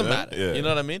made. It doesn't matter. Yeah. You know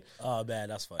what I mean? Oh man,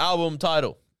 that's fine. Album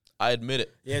title. I admit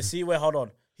it. Yeah, see, wait, hold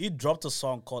on. He dropped a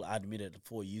song called "I Admit It"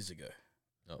 4 years ago.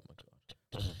 Oh my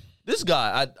god. This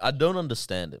guy, I don't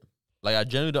understand him. Like, I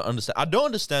genuinely don't understand. I don't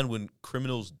understand when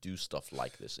criminals do stuff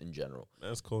like this in general.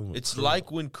 That's cool. It's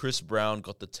like when Chris Brown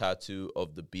got the tattoo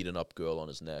of the beaten up girl on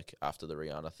his neck after the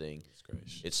Rihanna thing.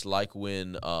 It's like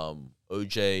when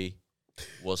OJ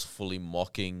was fully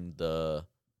mocking the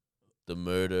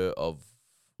murder of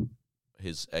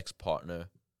his ex-partner.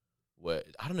 Where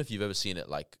I don't know if you've ever seen it.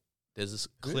 Like, there's this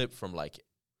clip from like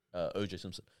OJ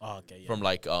Simpson. Oh, okay, yeah. From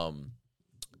like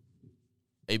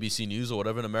ABC News or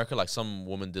whatever in America. Like, some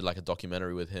woman did like a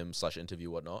documentary with him / interview,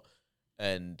 whatnot.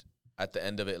 And at the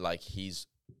end of it, like, he's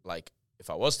like, if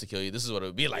I was to kill you, this is what it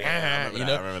would be like. I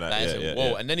remember that. Like,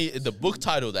 whoa. And then the book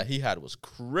title that he had was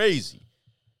crazy.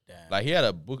 Damn. Like, he had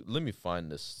a book. Let me find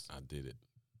this. I did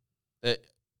it.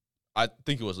 I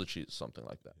think it was literally something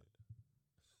like that.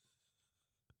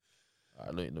 All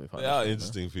right, let me find They are this,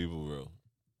 interesting people, bro.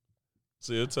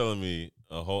 So you're telling me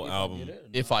a whole album?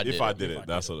 If I did it.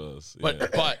 That's what it was. But Yeah.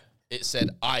 but it said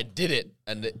I did it,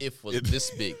 and the if was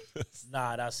this big.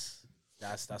 Nah, that's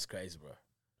crazy, bro.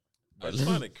 I just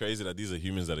find it crazy that these are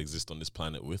humans that exist on this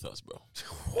planet with us, bro.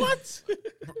 What?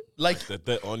 Like, That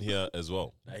they're on here as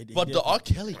well. but the R.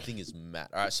 Kelly thing is mad.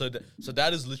 All right, so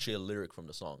that is literally a lyric from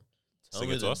the song. Tell Sing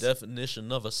me it to the us.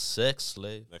 definition of a sex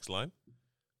slave. Next line.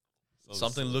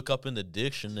 Something look up in the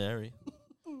dictionary.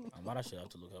 I might actually have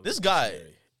to look up This the guy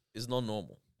dictionary. is not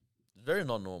normal. Very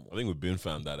not normal. I think we've been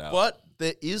found that out. But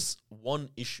there is one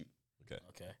issue.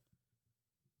 Okay.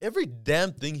 Every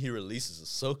damn thing he releases is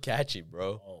so catchy,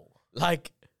 bro. Oh.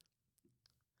 Like,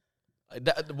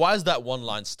 why is that one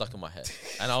line stuck in my head?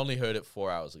 And I only heard it 4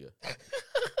 hours ago.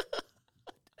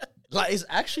 Like, it's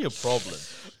actually a problem.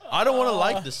 I don't want to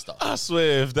like this stuff. I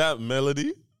swear, if that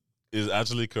melody is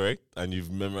actually correct and you've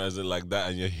memorized it like that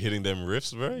and you're hitting them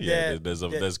riffs, bro, Yeah,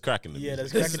 there's crack in the yeah,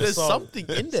 music. there's crack in the There's song. something in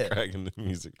There's there. crack in the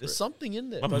music. There's bro. something in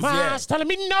there. My Because, mind's yeah. telling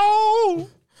me no.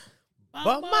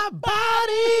 But my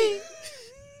body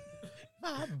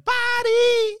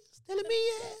is telling me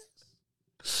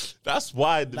yes. That's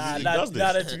why the music does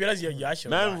this. To be honest, you're actually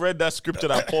Man right. read that scripture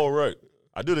that Paul wrote.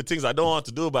 I do the things I don't want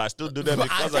to do, but I still do them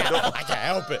because I don't. I can't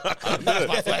help it. That's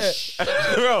my flesh.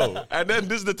 Bro, and then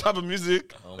this is the type of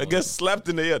music that gets slapped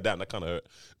in the ear. Damn, that kind of hurt.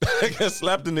 It gets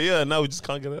slapped in the ear, and now we just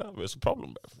can't get it out. It's a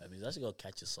problem, bro. I mean, that's gonna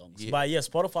catch your songs. Yeah. But yeah,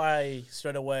 Spotify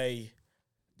straight away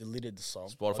deleted the song. or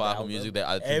the Spotify, Apple album. Music,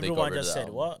 I think Everyone they got rid just of the said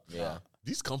album. what? Yeah.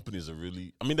 These companies are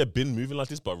really. I mean, they've been moving like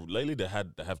this, but lately they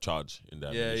have charge in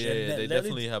that. Yeah, music. yeah, They- They they-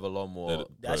 definitely have a lot more.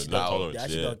 They actually, no don't, tolerance, they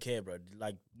actually yeah. don't care, bro.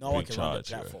 Like no one Big can run the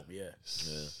charge, yeah. platform. Yeah.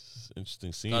 It's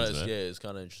interesting scenes, Kinda, man. yeah, it's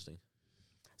kind of interesting.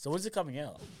 So when's it coming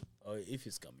out? Or if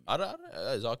it's coming out? I don't know.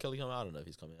 Is R. Kelly coming out? I don't know if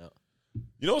he's coming out.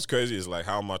 You know what's crazy is like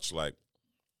how much like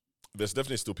there's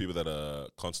definitely still people that are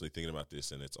constantly thinking about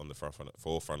this and it's on the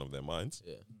forefront of their minds.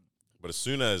 Yeah. But as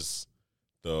soon as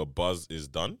the buzz is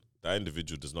done, that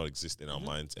individual does not exist in our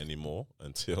minds anymore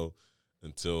until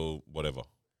whatever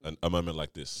a moment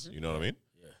like this. You know what I mean?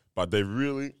 Yeah. But they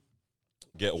really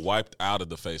get wiped out of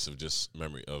the face of just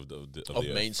memory of the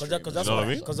earth. mainstream. Because that's You know what what I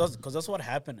mean? Because that's what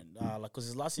happened. Because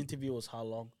his last interview was how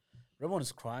long? Everyone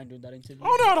was crying during that interview.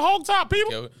 Oh no, the whole time,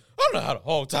 people. Okay, I don't know how to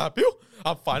hold time, people.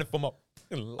 I'm fighting for my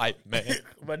fucking life, man.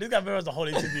 But this guy remembers the whole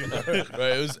interview. Bro. Bro,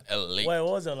 it was elite. Wait,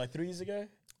 what was it? Like 3 years ago?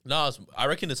 No, I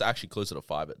reckon it's actually closer to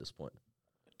 5 at this point.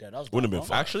 Damn, that was Wouldn't have been long.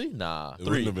 5. Actually, nah. It 3.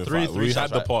 wouldn't have been 3, 5. 3 We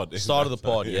sounds had the right. pod. Start of the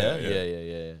pod. Yeah,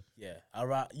 Yeah.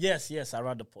 Yeah. Yes,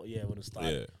 around the point. Yeah, when it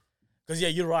started. Yeah. Because, yeah,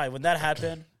 you're right. When that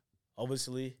happened,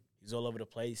 obviously, he's all over the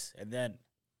place. And then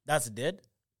that's dead.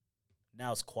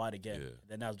 Now it's quiet again. Yeah.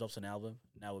 Then now he drops an album.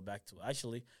 Now we're back to it.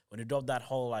 Actually, when he dropped that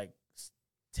whole,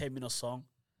 10-minute song,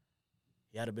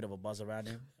 he had a bit of a buzz around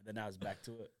him. And then now it's back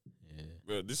to it.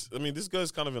 Bro, this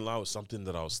goes kind of in line with something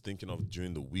that I was thinking of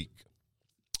during the week.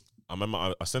 I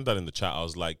remember I sent that in the chat. I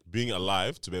was like, being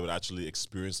alive to be able to actually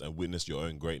experience and witness your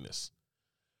own greatness.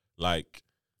 Like,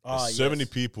 there's so many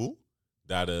people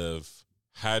that have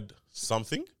had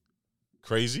something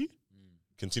crazy,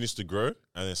 continues to grow,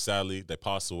 and then sadly they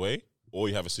pass away. Or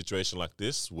you have a situation like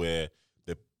this where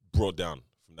they're brought down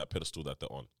from that pedestal that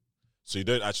they're on. So you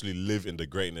don't actually live in the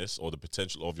greatness or the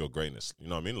potential of your greatness. You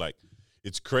know what I mean? Like,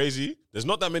 it's crazy. There's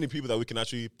not that many people that we can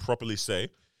actually properly say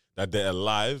that they're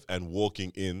alive and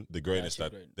walking in the greatness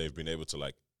that they've been able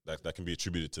to that can be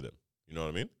attributed to them. You know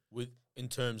what I mean? In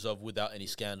terms of without any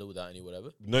scandal, without any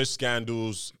whatever. No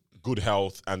scandals, good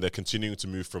health, and they're continuing to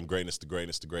move from greatness to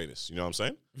greatness to greatness. You know what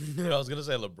I'm saying? I was gonna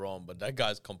say LeBron, but that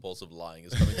guy's compulsive lying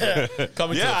is coming to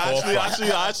coming to the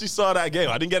I actually saw that game.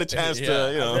 I didn't get a chance to,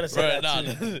 you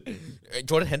know.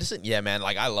 Jordan Henderson, yeah, man.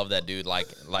 Like I love that dude. Like,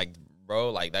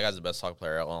 bro, like that guy's the best soccer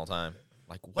player of all time.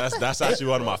 Like, that's actually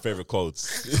one of my favorite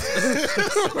quotes,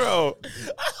 bro.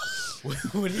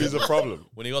 He's a problem.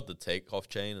 When he got the takeoff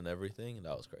chain and everything,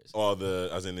 that was crazy. Oh,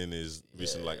 as in his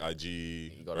recent like IG.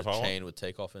 He got a chain with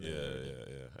takeoff in it.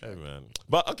 Yeah. Hey man.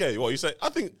 But okay, what you say? I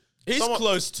think he's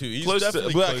close to. He's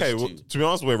definitely close okay, to. Well, to be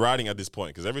honest, we're riding at this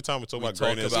point because every time we talk about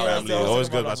greatness, family, it always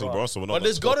goes back to LeBron. So we're not. But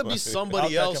there's got to be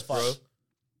somebody else, bro.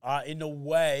 In a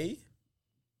way.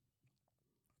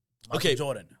 Okay,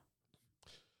 Jordan.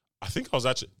 I think I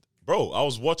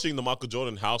was watching the Michael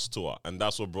Jordan house tour, and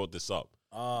that's what brought this up.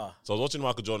 So I was watching the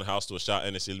Michael Jordan house tour. Shout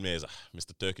Enes Ilmey is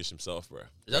Mr. Turkish himself, bro.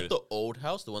 Is that the old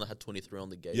house, the one that had 23 on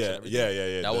the gates? Yeah.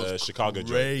 That was Chicago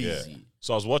crazy. joint. Yeah.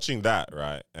 So I was watching that,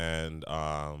 right, and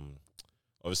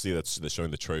obviously they're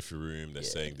showing the trophy room. They're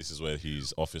saying this is where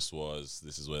his office was.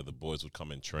 This is where the boys would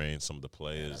come and train. Some of the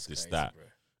players, this, crazy, that. Bro.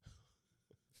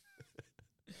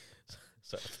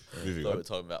 We were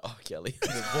talking about Kelly.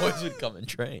 The boys would come and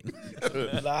train.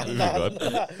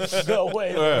 Go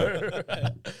away.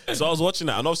 So I was watching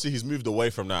that, and obviously he's moved away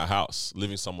from that house,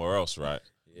 living somewhere else, right?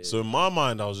 Yeah. So in my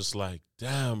mind, I was just like,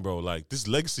 damn, bro, like this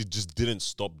legacy just didn't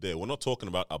stop there. We're not talking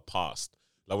about a past.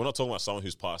 Like we're not talking about someone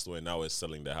who's passed away and now is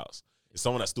selling their house. It's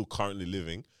someone that's still currently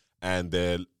living, and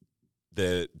their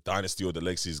dynasty or the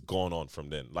legacy is gone on from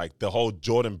then. Like the whole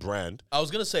Jordan brand. I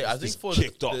was gonna say, I think for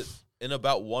kicked off. In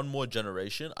about one more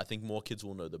generation, I think more kids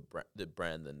will know the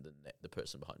brand than the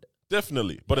person behind it.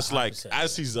 Definitely. But it's like,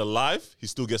 as he's alive, he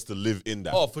still gets to live in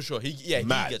that. Oh, for sure. He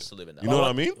gets to live in that. You know what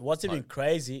I mean? What's even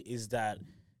crazy is that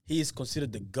he is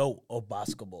considered the GOAT of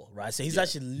basketball, right? So he's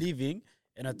actually living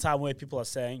in a time where people are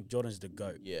saying Jordan's the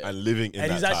GOAT. Yeah. And living in that time.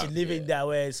 And he's actually time. living that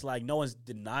way. It's like no one's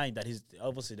denying that he's,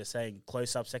 obviously they're saying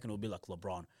close up second will be like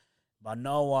LeBron. But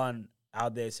no one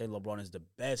out there saying LeBron is the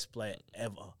best player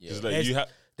ever. Yeah. Like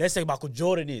that's like Michael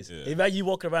Jordan is. Yeah. If you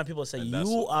walk around, people say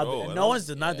you are the. No one's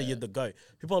denying that you're the GOAT.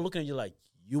 People are looking at you like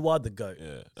you are the GOAT.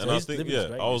 Yeah, so and I think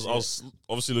I was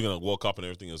obviously looking at World Cup and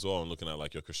everything as well, and looking at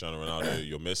like your Cristiano Ronaldo,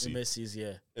 your Messi. Messi's,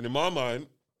 yeah. And in my mind,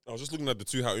 I was just looking at the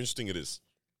two, how interesting it is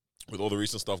with all the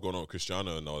recent stuff going on with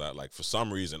Cristiano and all that. Like for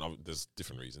some reason, there's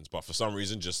different reasons, but for some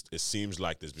reason, just it seems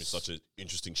like there's been such an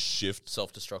interesting shift,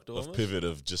 self-destructive, of pivot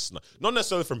of just not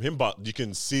necessarily from him, but you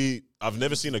can see. I've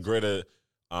never seen a greater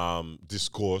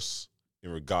discourse in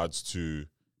regards to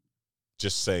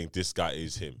just saying this guy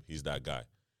is him. He's that guy.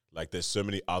 Like there's so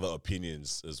many other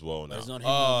opinions as well now. He's not him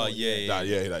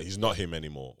anymore. That he's not him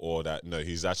anymore, or that no,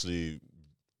 he's actually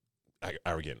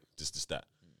arrogant. This, that.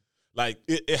 Like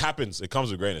it happens. It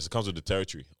comes with greatness. It comes with the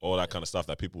territory. All that kind of stuff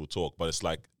that people will talk. But it's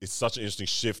like it's such an interesting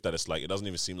shift that it's like it doesn't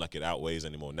even seem like it outweighs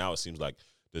anymore. Now it seems like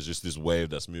there's just this wave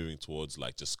that's moving towards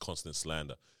like just constant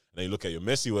slander. And then you look at your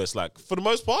Messi, where it's like for the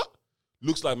most part,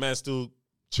 looks like man still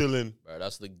chilling. Bro,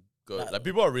 that's the goat. Like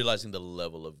people are realizing the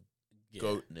level of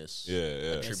goatness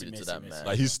attributed to that man.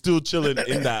 Like he's still chilling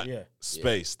in that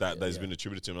space that has been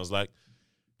attributed to him. I was like,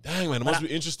 dang man, it must be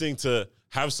interesting to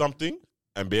have something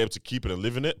and be able to keep it and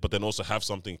live in it, but then also have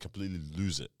something completely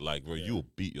lose it. Like where you will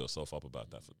beat yourself up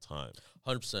about that for time.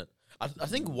 100%. I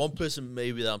think one person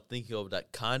maybe that I'm thinking of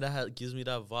that kind of gives me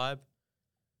that vibe.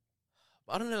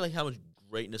 I don't know like how much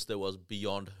greatness there was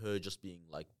beyond her just being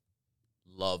like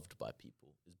loved by people.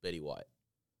 Is Betty White.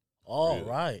 Oh, really?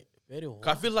 Right. Betty White.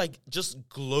 I feel like just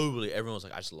globally, everyone's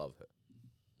like, I just love her.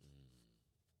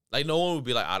 Like, no one would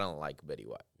be like, I don't like Betty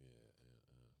White.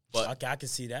 But okay, I can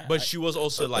see that. But she was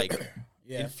also like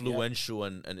influential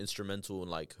and instrumental in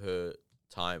like her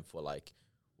time for like,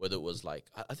 whether it was like,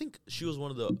 I think she was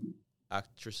one of the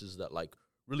actresses that like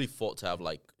really fought to have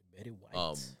like Betty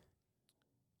White.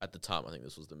 At the time, I think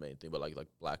this was the main thing, but like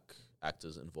black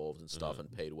actors involved and stuff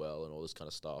and paid well and all this kind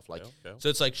of stuff. Like, so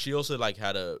it's like she also like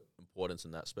had a importance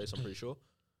in that space. I'm pretty sure,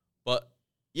 but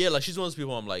yeah, like she's one of those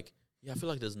people. I'm like, yeah, I feel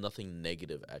like there's nothing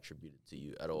negative attributed to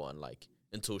you at all, and like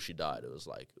until she died, it was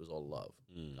all love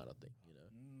kind of thing, you know.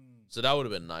 So that would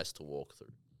have been nice to walk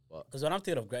through. Because when I'm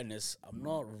thinking of greatness, I'm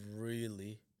not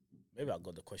really. Maybe I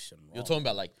got the question wrong. You're talking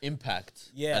about like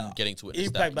impact, and getting to witness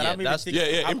impact. That. But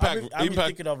impact. I'm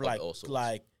thinking of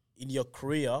like in your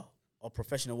career or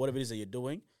professional, whatever it is that you're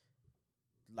doing,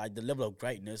 like the level of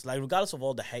greatness, like regardless of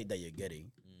all the hate that you're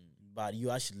getting, but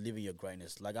you actually living your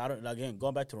greatness. Like again,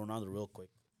 going back to Ronaldo real quick.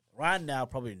 Right now,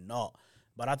 probably not,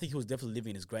 but I think he was definitely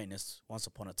living his greatness once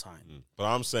upon a time. But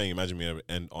I'm saying, imagine me ever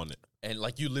end on it, and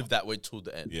like you live that way till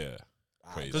the end. Yeah.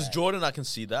 Crazy. Because Jordan, I can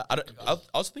see that. I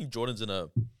also think Jordan's in a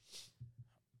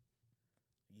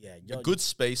good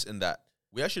space in that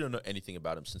we actually don't know anything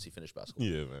about him since he finished basketball.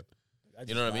 Yeah, man.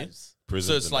 You know what I mean? Prisons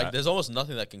So it's like that. there's almost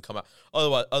nothing that can come out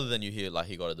other than you hear like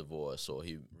he got a divorce or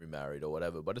he remarried or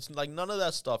whatever. But it's like none of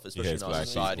that stuff, especially in our black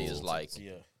society, people. is like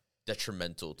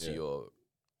detrimental to your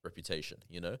reputation.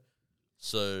 You know,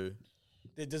 so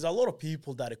there's a lot of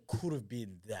people that it could have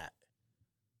been that.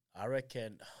 I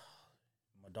reckon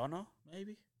Madonna,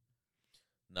 maybe.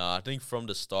 Nah, I think from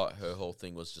the start her whole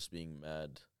thing was just being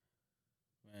mad.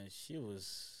 Man, she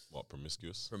was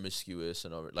promiscuous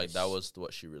and all, like that was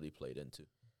what she really played into.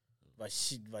 But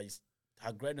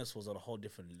her greatness was on a whole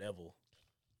different level.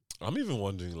 I'm even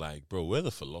wondering, like, bro, where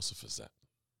the philosophers at?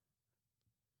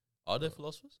 Are there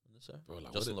philosophers in this area? Bro,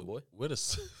 like, Justin LeBoy? Where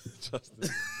does Justin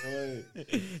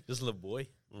Justin LeBoy?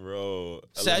 Bro.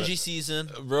 Saggy season.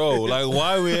 Bro, like,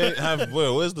 why we ain't have,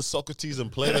 bro, where's the Socrates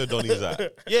and Plato Donnies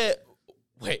at? Yeah.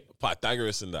 Wait.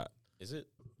 Pythagoras and that. Is it?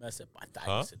 I said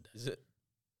Pythagoras. Is it?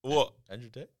 What? Andrew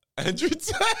Tate? Andrew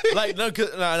Tate? Like, no,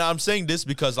 I'm saying this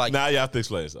because, like... Now you have to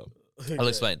explain yourself. I'll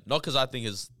explain. Not because I think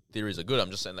his theories are good. I'm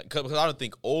just saying that because I don't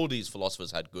think all these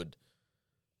philosophers had good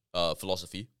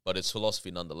philosophy, but it's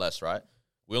philosophy nonetheless, right?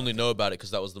 We only know about it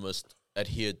because that was the most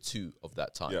adhered to of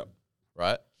that time,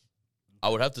 right? I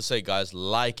would have to say guys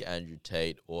like Andrew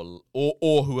Tate or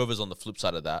whoever's on the flip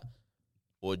side of that,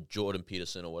 or Jordan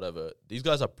Peterson or whatever. These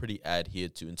guys are pretty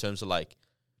adhered to in terms of like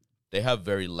they have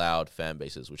very loud fan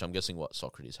bases, which I'm guessing what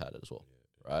Socrates had as well,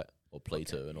 right? Or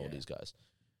Plato and all these guys.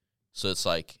 So it's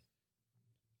like,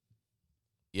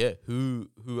 yeah, who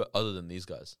other than these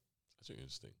guys? That's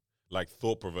interesting. Like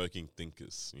thought-provoking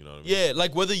thinkers, you know what I mean? Yeah,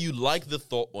 like whether you like the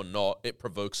thought or not, it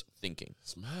provokes thinking.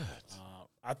 It's mad.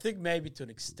 I think maybe to an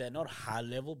extent, not high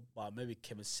level, but maybe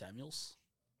Kevin Samuels.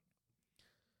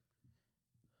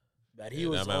 But he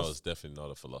was that man also, was definitely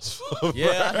not a philosopher.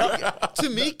 Yeah, to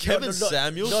me, Kevin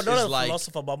Samuels not is a like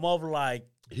philosopher, but more of like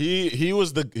he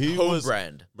was home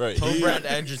brand. Bro, Home brand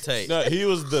Andrew Tate. No, he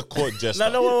was the court jester.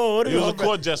 what he was a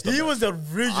court jester. He was the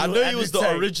original. I know he was the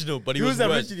Tate. original, but he was the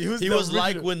worse. original. He was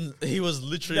like when he was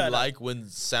literally like when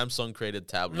Samsung created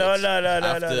tablets.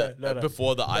 No.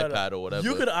 Before the iPad or whatever.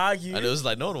 You could argue, and it was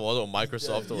like no one was on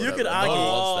Microsoft or whatever. You could No one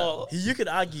wants that. You could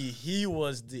argue he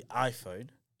was the iPhone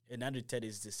and Andrew Tate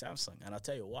is the Samsung, and I'll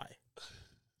tell you why.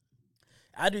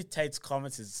 Andrew Tate's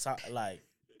comments is like,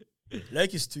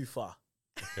 Loki's too far.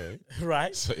 Okay.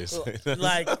 Right? So you're saying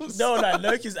like, no, like,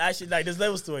 Loki's actually, like, there's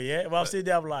levels to it, yeah? But I'm sitting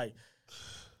there, I'm like,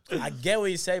 I get what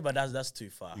you say, but that's too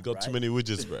far. You got right? too many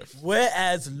widgets, bruv.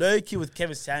 Whereas Loki with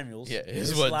Kevin Samuels, Yeah,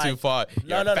 his went like, too far.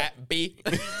 No, fat B.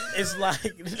 It's like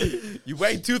you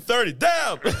weigh 230.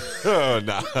 Damn. Oh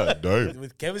nah, no.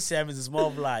 With Kevin Samuels, it's more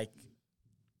of like,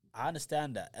 I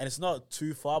understand that, and it's not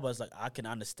too far, but it's like I can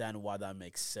understand why that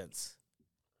makes sense,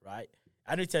 right?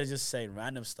 Andrew Tate is just saying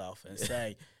random stuff and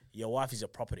saying your wife is your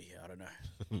property. I don't know.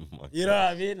 You know what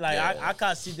I mean? Like I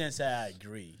can't sit there and say I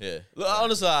agree. Yeah. Look,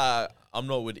 honestly, I'm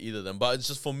not with either of them, but it's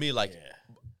just for me, like,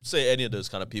 say any of those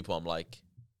kind of people, I'm like,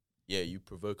 yeah, you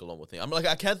provoke a lot more things. I'm like,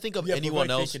 I can't think of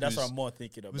anyone else that's what I'm more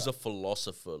thinking about. who's a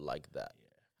philosopher like that.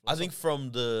 Yeah. I think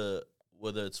from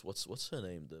whether it's what's her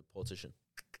name, the politician.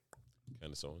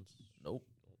 Candace Owens? Nope.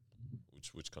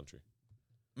 Which country?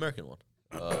 American one.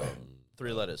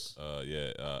 3 letters.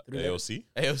 AOC?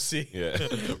 AOC.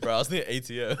 Yeah. Bro, I was thinking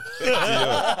ATO.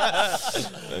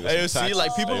 AOC,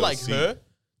 like people AOC. like her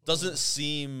doesn't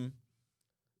seem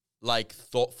like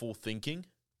thoughtful thinking,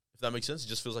 if that makes sense. It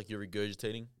just feels like you're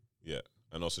regurgitating. Yeah.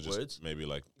 And also just words. maybe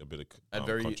like a bit of And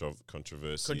very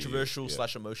controversial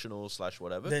 / emotional /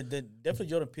 whatever. Then definitely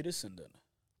Jordan Peterson then.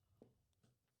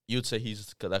 You'd say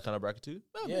he's that kind of bracket too?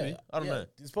 Well, maybe. I don't know.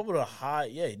 He's probably a high.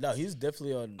 Yeah, no, he's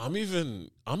definitely on. I'm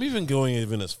even going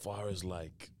even as far as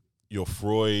like your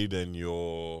Freud and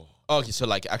your Okay, so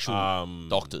like actual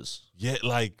doctors. Yeah,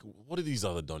 like what are these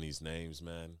other Donnies' names,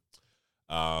 man?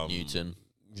 Newton.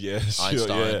 Yeah, sure,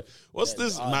 Einstein. yeah. What's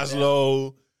this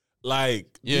Maslow?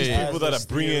 Like these people that are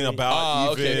bringing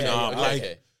about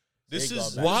okay. This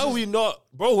is why are we not,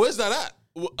 bro? Where's that at?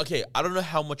 Okay, I don't know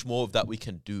how much more of that we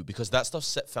can do because that stuff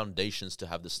set foundations to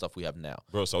have the stuff we have now.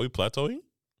 Bro, so are we plateauing?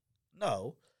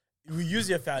 No, we use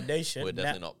your foundation. We're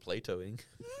definitely not plateauing.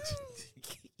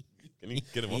 Can you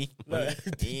get him off? No.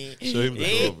 Show him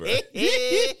the door, bro.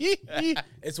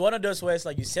 It's one of those where it's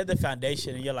like you set the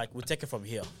foundation and you're like, we'll take it from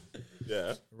here.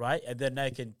 Yeah. Right? And then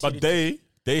they can. But they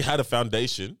had a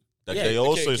foundation that they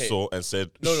also saw and said,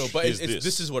 no, but it's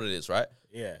this is what it is, right?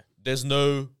 Yeah. There's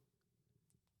no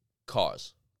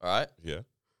cars, all right? Yeah.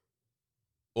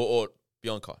 Or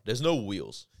beyond car. There's no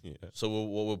wheels. Yeah. So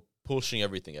we're pushing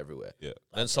everything everywhere. Yeah.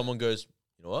 Then someone goes,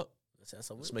 you know what?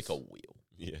 Let's make a wheel.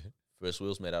 Yeah. First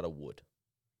wheel's made out of wood.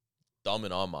 Dumb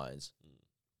in our minds.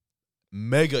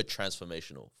 Mega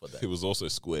transformational for them. It was also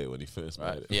square when he first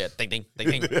made it. Yeah, ding, ding, ding,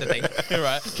 ding, ding, ding.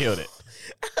 Right? Killed it.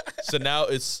 So now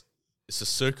it's a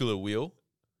circular wheel,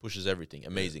 pushes everything.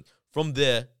 Amazing. From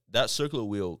there, that circular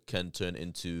wheel can turn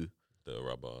into the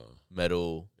rubber,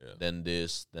 metal, then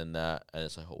this, then that, and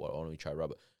it's like, oh, why don't we try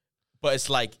rubber? But it's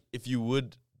like if you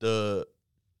would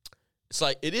it's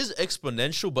like it is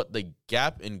exponential, but the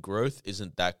gap in growth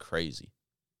isn't that crazy.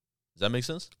 Does that make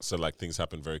sense? So like things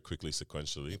happen very quickly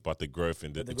sequentially, but the growth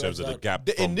in terms of the gap,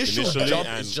 the initial jump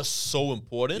is just so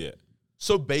important,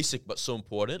 so basic but so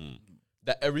important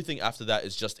that everything after that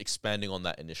is just expanding on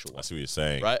that initial one. That's what you're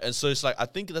saying, right? And so it's like I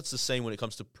think that's the same when it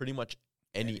comes to pretty much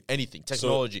anything,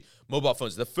 technology, mobile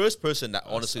phones. The first person that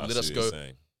honestly let us go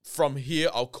from here,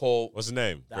 I'll call. What's his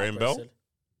name? Graham Bell.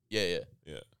 Yeah.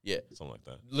 Something like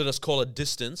that. Let us call a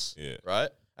distance, right?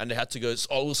 And they had to go,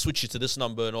 oh, we'll switch you to this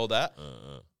number and all that.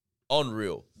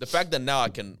 Unreal. The fact that now I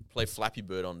can play Flappy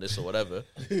Bird on this or whatever.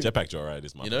 Jetpack Joyride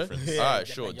is my preference. All right,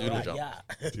 sure. Doodle jump.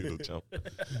 Doodle jump.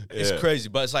 It's crazy,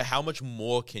 but it's like how much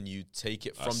more can you take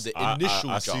it from the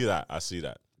initial jump? I see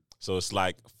that. So it's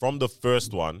like from the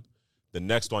first one, the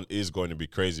next one is going to be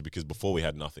crazy because before we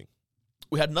had nothing.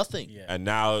 We had nothing. Yeah. And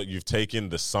now you've taken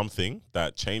the something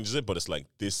that changes it, but it's like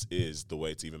this is the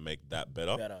way to even make that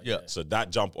better. So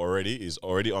that jump is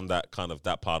already on that kind of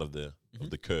that part of the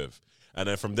curve. And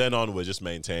then from then on, we're just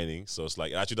maintaining. So it's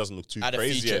like it actually doesn't look too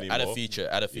crazy anymore. Add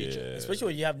a feature. Yeah. Especially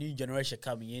when you have new generation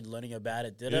coming in, learning about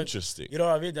it. Interesting. You know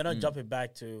what I mean? They're not jumping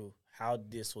back to how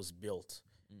this was built,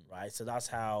 right? So that's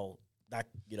how that,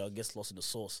 gets lost in the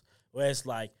sauce. Whereas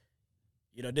like,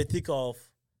 they think of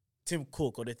Tim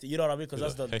Cook or you know what I mean?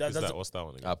 Because that's what's that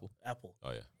one again? Apple.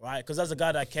 Oh yeah. Right? Because that's the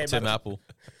guy that came. Tim Apple.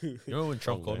 You remember when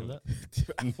Trump called him that? Tim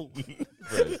Apple.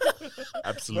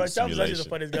 Absolute simulation. Trump's the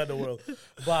funniest guy in the world.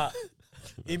 But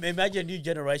imagine a new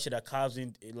generation that comes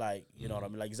in, like, you know what I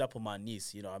mean? Like, example, my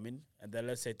niece, you know what I mean? And then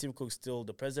let's say Tim Cook's still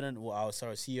the president, or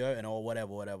CEO, and all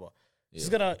whatever. Yeah. She's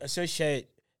gonna associate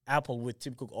Apple with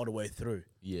Tim Cook all the way through.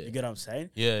 Yeah. You get what I'm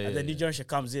saying? Yeah. And then new generation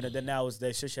comes in, and then now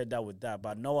they associate that with that.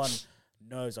 But no one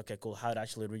knows, okay, cool, how it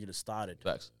actually originally started.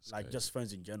 Facts. Like just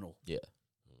phones in general. Yeah.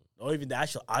 Or even the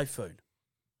actual iPhone.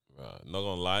 Right. Not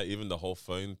gonna lie, even the whole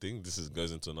phone thing,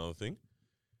 goes into another thing.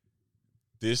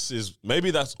 Maybe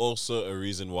that's also a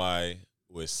reason why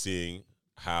we're seeing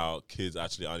how kids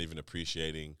actually aren't even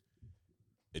appreciating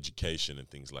education and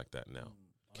things like that now.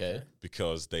 Okay.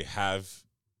 Because they have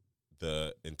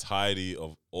the entirety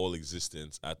of all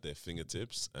existence at their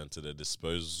fingertips and to their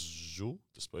disposal,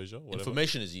 whatever.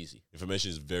 Information is easy. Information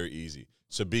is very easy.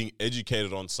 So being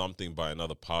educated on something by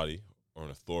another party or an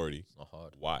authority, it's not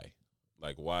hard. Why?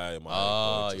 Like, why am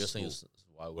I going to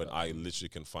school when I literally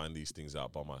can find these things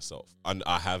out by myself? And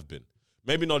I have been.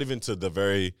 Maybe not even to the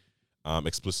very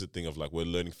explicit thing of like, we're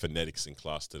learning phonetics in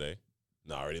class today.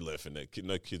 No, I already learned phonetics.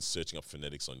 No kids searching up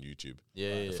phonetics on YouTube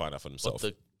to find out for themselves.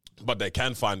 But they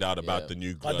can find out about the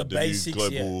new basics,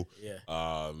 global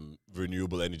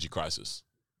renewable energy crisis.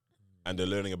 And they're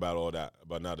learning about all that.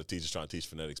 But now the teacher's trying to teach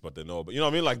phonetics, but they know. But you know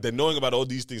what I mean? Like, they're knowing about all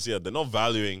these things here. They're not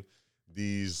valuing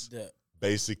these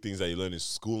basic things that you learn in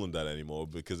school and that anymore,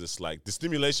 because it's like the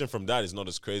stimulation from that is not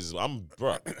as crazy as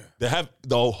they have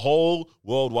the whole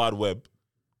World Wide Web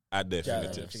at their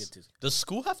fingertips. Does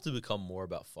school have to become more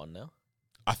about fun now?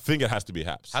 I think it has to be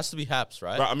HAPS. Has to be HAPS,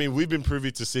 right? I mean, we've been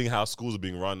privy to seeing how schools are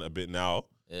being run a bit now.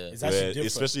 Yeah. It's actually different.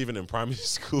 Especially even in primary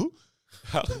school.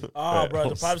 Bro,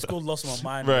 the private school lost my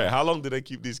mind. Right, how long did they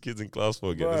keep these kids in class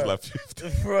for again? It's like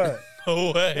 50. Bro.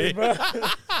 No way. Bro.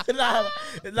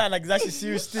 It's not like that's a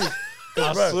serious thing.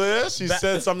 I swear, she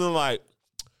said something like,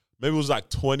 maybe it was like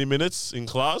 20 minutes in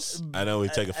class, and then we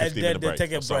take a 15-minute break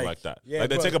or something like that. Yeah, like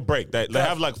they take a break. They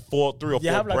have like 3 or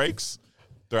 4 breaks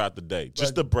throughout the day,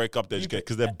 just to break up the education,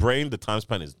 because their brain, the time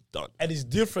span is done. And it's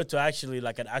different to actually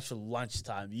like an actual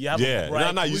lunchtime. You have a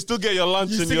break. You still get your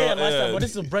lunch. You still get your lunchtime, but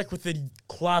it's a break within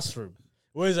classroom.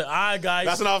 Where is it? All right, guys.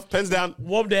 That's enough. Pens down.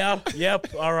 Warm down.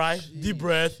 Yep. All right. Deep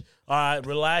breath. All right.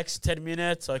 Relax. 10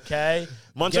 minutes. Okay.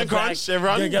 Munch and crunch.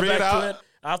 Everyone, get breathe back out. to it.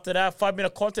 After that,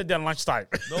 5-minute content, then lunchtime.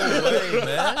 No way,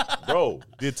 man. Bro,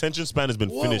 the attention span has been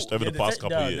finished over the past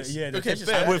couple of years. Okay,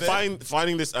 and we're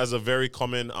finding this as a very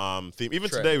common theme. Even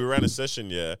today, we ran a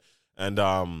session, and we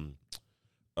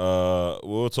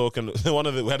were talking.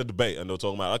 We had a debate, and they were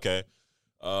talking about, okay,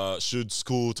 should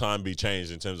school time be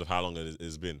changed in terms of how long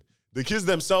it's been? The kids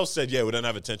themselves said, we don't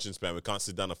have attention span. We can't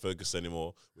sit down and focus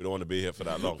anymore. We don't want to be here for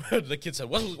that long. The kids said,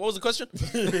 what was the question?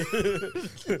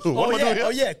 Cool. Where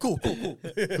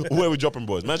are we dropping,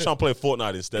 boys? Man trying to play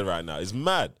Fortnite instead right now. It's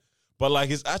mad. But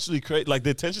like it's actually crazy. Like the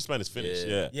attention span is finished.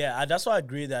 Yeah. Yeah, that's why I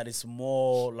agree that it's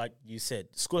more like you said.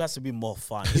 School has to be more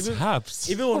fun. Perhaps.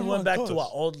 Even when we went back to our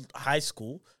old high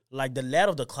school, like the layout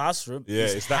of the classroom. Yeah,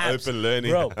 it's that open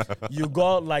learning, bro. You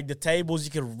got like the tables.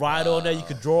 You can write on it. You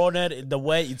can draw on it. The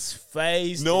way it's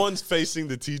faced. No one's facing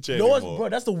the teacher no anymore. one, bro.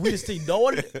 That's the weirdest thing. No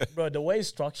one, bro. The way it's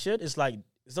structured, it's like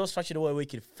it's not structured the way we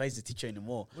can face the teacher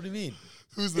anymore. What do you mean?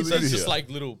 Who's the So leader it's just here? like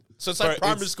little. So it's like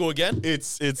primary school again.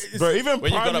 It's bro. Even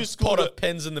When you got primary a school, pot of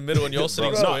pens in the middle and you're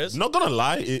sitting bro, squares. not gonna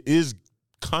lie, it is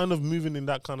kind of moving in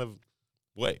that kind of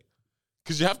way.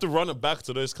 Because you have to run it back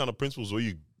to those kind of principles where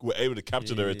you were able to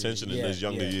capture their attention in those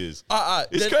younger years.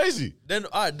 It's crazy. Then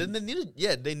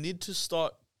they need to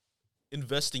start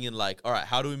investing in like, all right,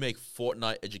 how do we make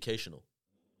Fortnite educational?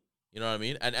 You know what I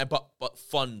mean? And but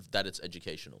fun that it's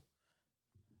educational.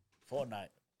 Fortnite.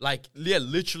 Like, yeah,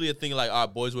 literally a thing like, all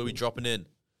right, boys, where we dropping in?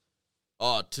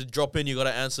 Oh, to drop in, you got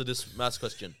to answer this maths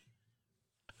question.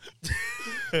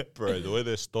 Bro, the way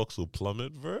their stocks will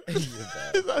plummet, bro.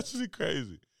 It's actually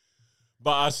crazy.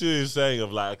 But I see what you're saying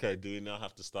of like, okay, do we now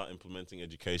have to start implementing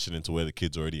education into where the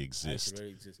kids already exist?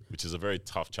 Which is a very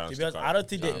tough challenge. To be honest, I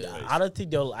don't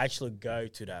think they'll actually go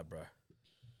to that, bro.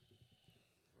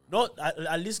 Not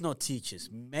at least not teachers.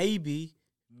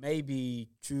 Maybe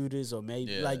tutors or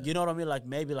maybe like you know what I mean. Like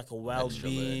maybe like a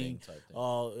well-being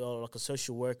or like a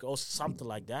social worker or something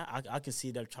like that. I can see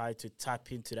them try to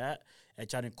tap into that and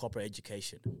try to incorporate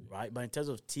education, right? But in terms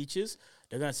of teachers,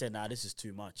 they're gonna say, "Nah, this is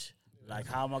too much." Like,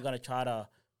 how am I gonna try to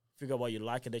figure out what you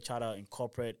like, and they try to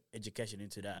incorporate education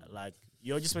into that? Like,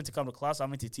 you're just meant to come to class.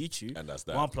 I'm meant to teach you, and that's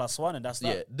that. 1 + 1, and that's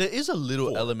that. Yeah, there is a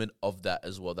little element of that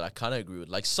as well that I kind of agree with.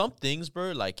 Like some things,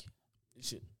 bro. Like,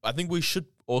 I think we should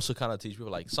also kind of teach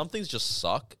people like some things just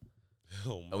suck,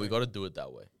 and we got to do it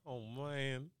that way. Oh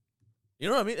man, you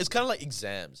know what I mean? It's kind of like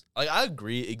exams. Like I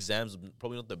agree, exams are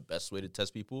probably not the best way to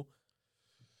test people.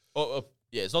 Yeah,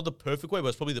 it's not the perfect way, but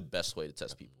it's probably the best way to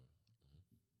test people.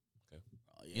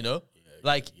 You know,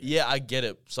 I get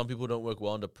it. Some people don't work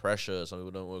well under pressure. Some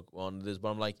people don't work well under this. But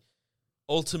I'm like,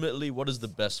 ultimately, what is the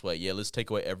best way? Yeah, let's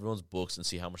take away everyone's books and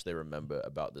see how much they remember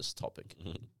about this topic.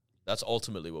 That's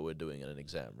ultimately what we're doing in an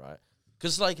exam, right?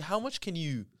 Because, like, how much can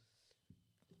you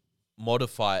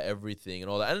modify everything and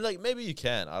all that? And, like, maybe you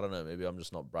can. I don't know. Maybe I'm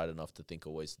just not bright enough to think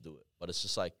of ways to do it. But it's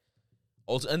just like,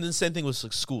 and then same thing with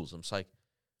like, schools. I'm just like,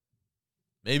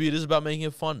 maybe it is about making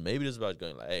it fun. Maybe it is about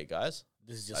going like, hey, guys,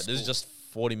 this is just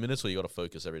 40 minutes, or you got to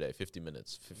focus every day. 50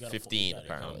 minutes, 15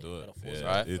 apparently. do it.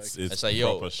 Yeah. Right? It's like,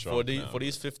 yo, for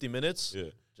these 50 minutes,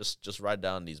 just write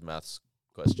down these maths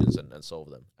questions and solve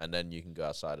them, and then you can go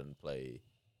outside and play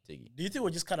Tiggy. Do you think we're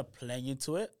just kind of playing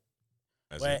into it,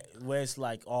 where it's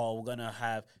like, oh, we're gonna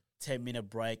have 10-minute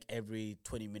break every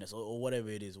 20 minutes or whatever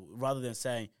it is, rather than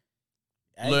saying,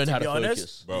 hey, learn how to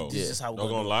focus, bro? This is how we're not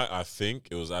gonna lie. I think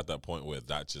it was at that point where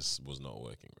that just was not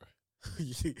working, bro.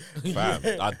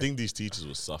 Fam, I think these teachers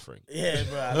were suffering. Yeah,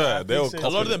 bro. They were a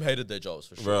lot of them hated their jobs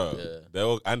for sure, bro. Yeah. They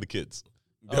were, and the kids.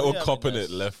 They were copping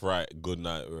it left, right, good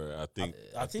night. Bro. I think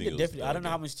they definitely. I don't know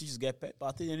how much teachers get paid, but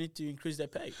I think they need to increase their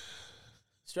pay.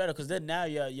 Straight up, because then now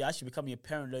you're actually becoming a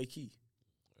parent low key.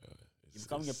 You're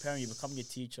becoming a parent. You're becoming a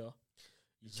teacher.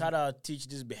 You try to teach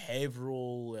this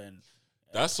behavioral and.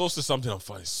 That's also something I'm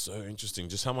finding so interesting.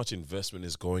 Just how much investment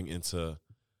is going into.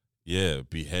 Yeah,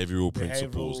 behavioral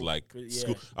principles like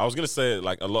school. I was gonna say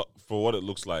like a lot for what it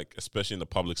looks like, especially in the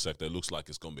public sector. It looks like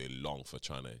it's gonna be long for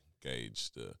trying to gauge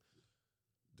the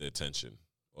attention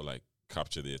or like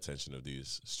capture the attention of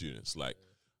these students. Like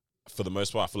for the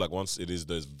most part, I feel like once it is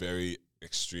those very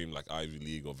extreme like Ivy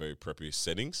League or very preppy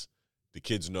settings, the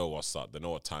kids know what's up. They know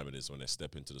what time it is when they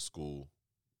step into the school.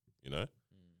 You know.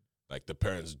 Like the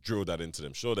parents drill that into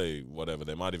them. Sure, they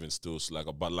might even still slack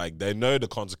up, but like they know the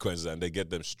consequences and they get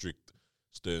them strict,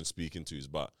 stern speaking tos.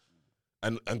 But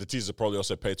and the teachers are probably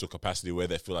also paid to a capacity where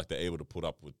they feel like they're able to put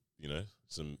up with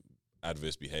some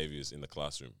adverse behaviors in the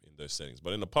classroom in those settings.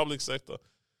 But in the public sector,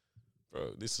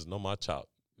 bro, this is not my child.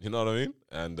 You know what I mean?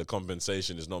 And the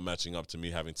compensation is not matching up to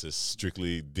me having to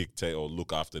strictly dictate or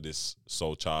look after this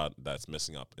sole child that's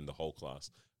messing up in the whole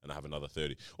class. And I have another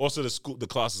 30. Also, the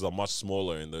classes are much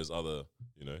smaller in those other,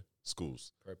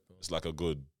 schools. It's like a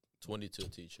good 22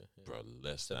 teacher, bro,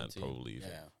 less 17. Than probably even,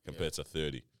 compared to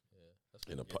 30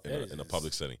 in a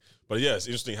public setting. But yeah, it's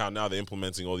interesting how now they're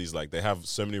implementing all these. Like they have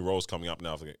so many roles coming up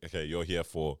now. Like, okay, you're here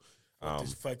for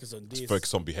focus on this,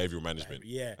 focus on behavioral management,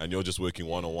 and you're just working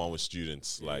one-on-one with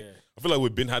students. Like I feel like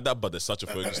we've been had that, but there's such a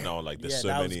focus now. Like there's so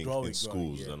many in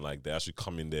schools, and like they actually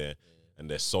come in there. and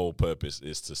their sole purpose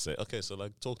is to say, okay, so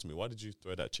like, talk to me. Why did you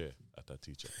throw that chair at that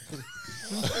teacher?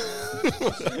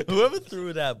 Whoever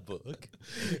threw that book,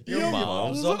 your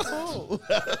mom's a hoe.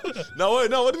 No,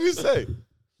 wait, no. What did you say?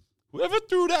 Whoever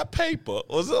threw that paper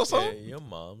was it or something? Yeah, your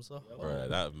mom's a hoe. Right,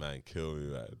 that man killed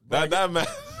me, man. That man.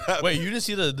 Wait, you didn't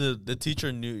see the teacher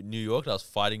in New York that was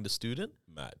fighting the student?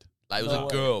 Mad. Like, it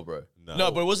was a girl, bro.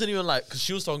 No. But it wasn't even like, because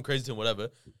she was talking crazy to him, whatever.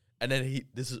 And then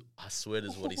I swear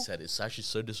this is what he said. It's actually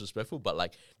so disrespectful. But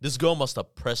like, this girl must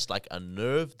have pressed like a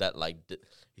nerve that like,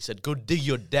 he said, go dig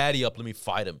your daddy up. Let me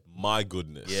fight him. My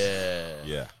goodness. Yeah.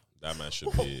 Yeah. That man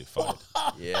should be fired.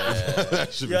 Yeah.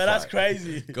 That's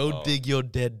crazy. Go dig your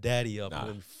dead daddy up and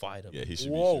then fight him. Yeah, he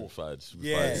should Whoa. be fired. Should be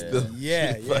Yeah, fired still.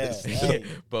 yeah, yeah. Hey.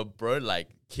 But bro, like,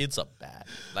 kids are bad.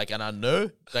 Like, and I know,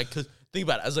 like, cause think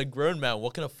about it, as a grown man,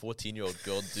 what can a 14-year-old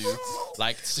girl do?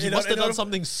 Like, she must have done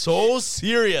something so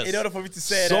serious. In order for me to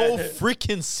say so that.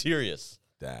 freaking serious.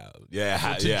 Damn.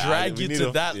 Yeah, To yeah. drag We you need to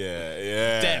a- that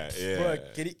yeah, depth. Yeah. Bro,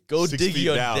 can you, Go 6 dig feet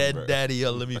your down, dead bro. daddy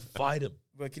up. Let me fight him.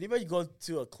 bro, can you imagine going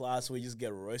to a class where you just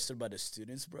get roasted by the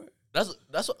students, bro? That's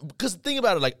what, because think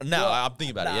about it. Like now, Bro, I'm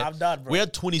thinking about it. Yeah, I'm done, bro. we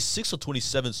had 26 or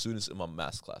 27 students in my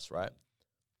maths class, right?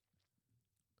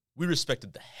 We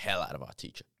respected the hell out of our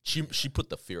teacher. She put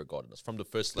the fear of God in us from the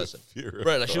first lesson, fear of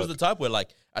bro. Like she was God. the type where like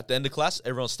at the end of class,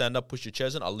 everyone stand up, push your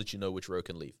chairs in. I'll let you know which row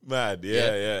can leave. Mad.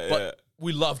 Yeah. But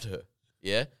we loved her.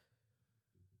 Yeah.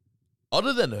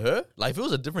 Other than her, like if it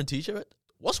was a different teacher,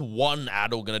 what's one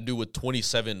adult gonna do with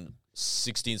 27,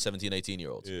 16, 17,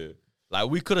 18-year-olds? Yeah. Like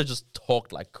we could have just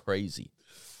talked like crazy.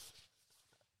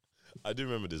 I do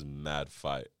remember this mad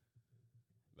fight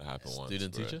that happened once.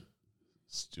 Student bro. teacher?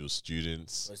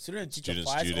 Students, But student teacher student,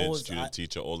 fights student, always, student,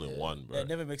 teacher, all in one, bro. that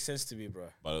never makes sense to me, bro.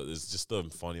 But it's just the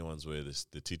funny ones where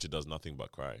the teacher does nothing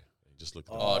but cry. You just look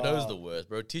at them. Oh, those are the worst,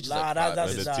 bro. Teachers Nah, are that's- cry,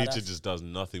 And bro. the nah, teacher that's- just does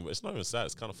nothing. But it's not even sad.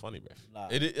 It's kind of funny, bro. Nah.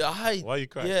 Why are you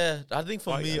crying? Yeah, I think for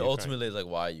Why are me, you ultimately, it's like,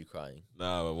 why are you crying?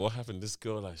 Nah, but what happened? This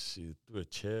girl, like, she threw a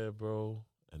chair, bro,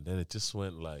 and then it just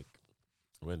went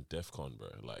DEFCON, bro.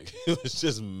 Like, it was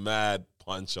just mad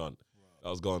punch on. I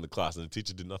was going to class, and the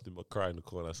teacher did nothing but cry in the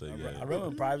corner. I said, I remember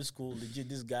in private school, legit,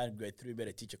 this guy in grade 3 made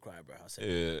a teacher cry, bro. I said,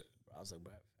 yeah. I was like,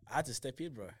 bro, I had to step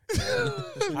in, bro.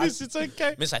 Miss, it's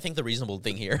okay. Miss, I think the reasonable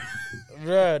thing here.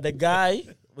 Bro, the guy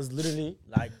was literally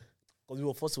like, because we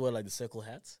were forced to wear like the circle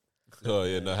hats. Oh,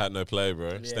 yeah, no hat, no play,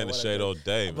 bro. Stay in the shade all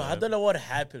day, But I man. don't know what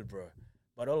happened, bro.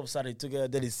 But all of a sudden, he took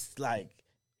it, then he's like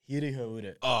hitting her with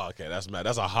it. Oh, okay, that's mad.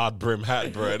 That's a hard brim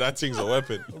hat, bro. That thing's a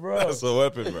weapon. Bro. That's a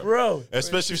weapon, bro. Bro,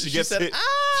 Especially if she gets said, hit.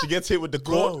 She gets hit with the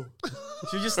cord. bro.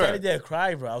 She was just standing there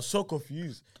crying, bro. I was so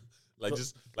confused.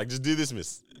 Just do this,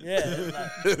 miss. Yeah.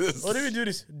 Like, what do we do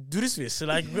this? Do this, miss?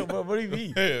 Like, what do you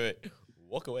mean? Wait.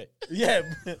 Walk away. Yeah.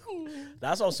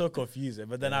 That's why I was so confused.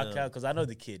 But then I come, because I know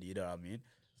the kid, you know what I mean?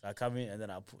 So I come in and then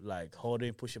I put, like hold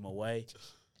him, push him away.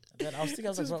 And then I was thinking, I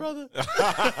was like, bro,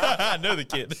 I know the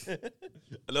kid.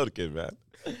 I know the kid, man.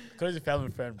 crazy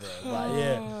family friend, bro. But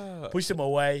yeah, pushed him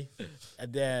away.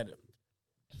 And then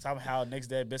somehow next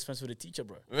day, best friends with the teacher,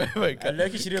 bro. Wait, And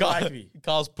lucky she didn't like me.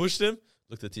 Carl's pushed him.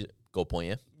 Looked at the teacher. Go point,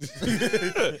 yeah?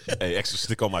 Hey, extra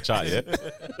stick on my chart, yeah?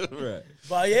 Right.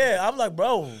 But yeah, I'm like,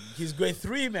 bro, he's grade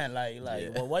 3, man.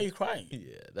 Well, why are you crying?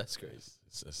 Yeah, that's crazy.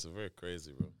 It's very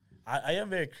crazy, bro. I am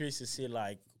very curious to see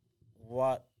like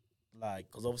what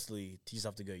because obviously teachers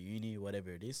have to go uni,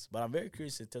 whatever it is. But I'm very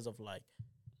curious in terms of like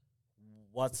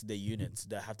what's the units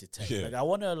that have to take. Yeah. Like I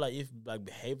wonder like if like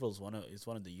behavioral is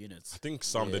one of the units. I think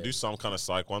they do some kind of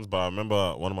psych ones, but I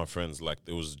remember one of my friends, like,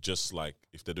 it was just like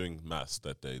if they're doing maths,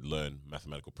 that they learn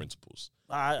mathematical principles.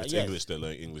 It's Yes. English, they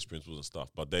learn English principles and stuff,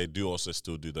 but they do also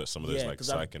still do some of those Yeah, like 'cause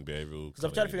psych and behavioral. Because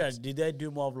I'm trying to figure out, did they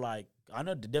do more of like, I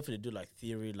know they definitely do like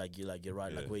theory, like you're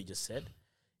right, like Yeah. what you just said.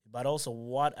 But also,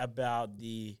 what about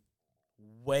the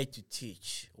way to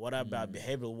teach? What about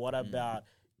behavioral? What about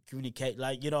communicate?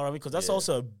 Like, you know what I mean? Because that's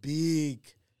also a big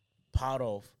part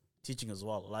of teaching as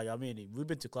well. Like, I mean, we've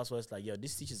been to class where it's like, yo,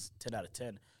 this teacher's 10 out of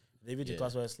 10. They've been to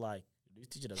class where it's like, this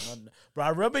teacher does not know. Bro, I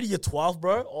remember in year 12,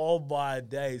 bro, all my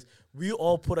days, we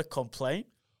all put a complaint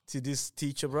to this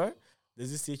teacher, bro.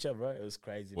 There's this teacher, bro. It was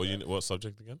crazy. What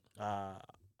subject again?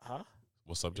 Huh?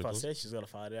 What subject If I was it? say, she's gonna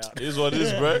find out. It is what it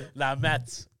is, bro. Nah,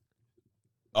 maths.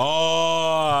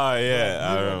 Oh, yeah,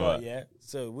 I You remember. Yeah.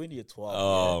 So we're in year 12.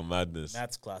 Oh, madness.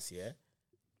 Maths class, yeah.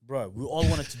 Bro, we all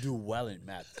wanted to do well in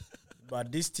math.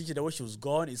 But this teacher, the way she was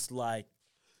going, it's like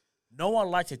no one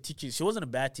liked her teaching. She wasn't a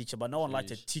bad teacher, but no one liked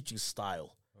her teaching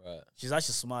style. Right. She's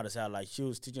actually smart as hell. Like she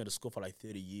was teaching at the school for like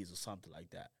 30 years or something like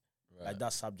that. Right. Like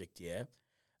that subject, yeah.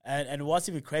 And what's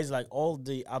even crazy, like all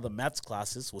the other maths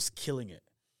classes was killing it.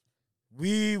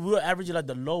 we were averaging like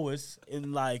the lowest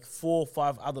in like 4 or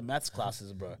 5 other maths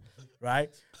classes, bro. Right?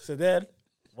 So then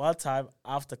one time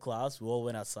after class, we all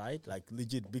went outside, like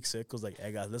legit big circles, like,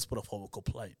 hey guys, let's put a formal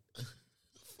complaint.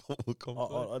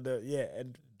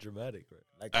 And Dramatic, right?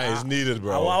 like It's needed,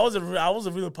 bro. I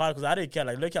wasn't really proud because I didn't care.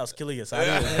 Like, look, I was killing it. So I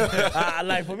didn't,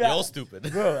 like for me, You're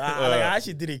stupid, bro. I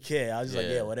actually didn't care. I was just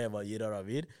like, yeah, whatever. You know what I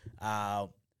mean?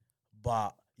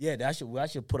 But yeah, we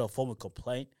actually put a formal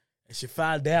complaint, and she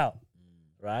found out,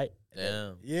 right?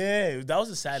 Damn. Yeah, that was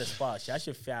the saddest part. She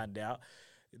actually found out.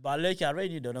 But Lucky, I already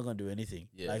knew they're not gonna do anything.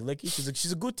 Yeah. Like Lucky,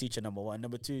 she's a good teacher. Number one,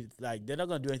 number two, like they're not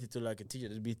gonna do anything to like a teacher.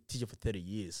 They'll be a teacher for 30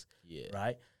 years. Yeah.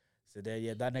 Right. So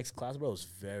then, that next class, bro, was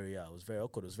very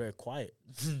awkward. It was very quiet.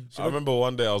 I remember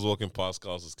one day I was walking past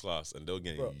Carl's class and they were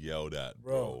getting yelled at,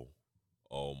 bro.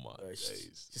 Oh my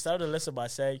days. She started the lesson by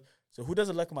saying, "So who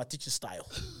doesn't like my teaching style?"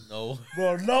 No,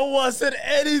 bro. No one said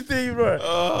anything, bro.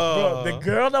 Bro, the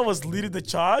girl that was leading the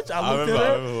charge, I looked at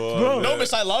her, bro. No,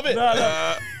 miss, I love it.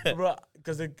 No, bro.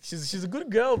 Because she's a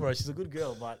good girl, bro. She's a good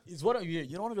girl, but it's one of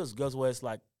one of those girls where it's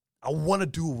like, I want to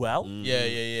do well.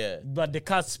 Yeah. But they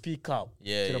can't speak up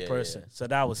to the person. So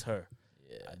that was her.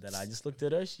 Yeah. And then I just looked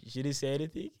at her. She didn't say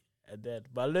anything. And then,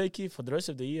 but lucky for the rest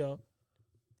of the year,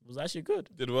 it was actually good.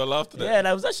 Did well after that? Yeah, and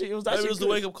it was actually Maybe it was good.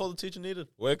 the wake up call the teacher needed.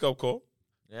 Wake up call?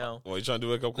 Yeah. What, you trying to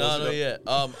do wake up call? No, yeah.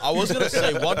 I was going to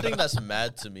say, one thing that's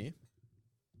mad to me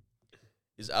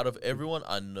is out of everyone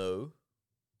I know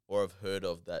or have heard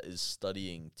of that is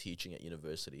studying teaching at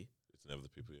university, it's never the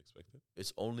people you expected.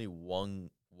 It's only one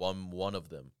of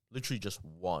them, literally just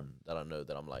one that I know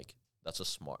that I'm like, that's a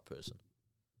smart person.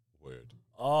 Weird.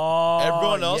 Oh,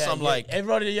 everyone else, I'm like,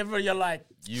 everybody, you're like,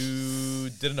 you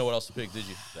didn't know what else to pick, did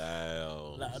you?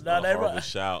 Damn. No, horrible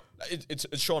shout. It's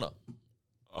Shauna.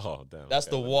 Oh, damn. That's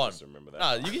the one. Remember that.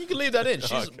 Nah, you can leave that in.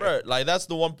 She's bro, like that's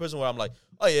the one person where I'm like,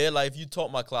 oh yeah, like if you taught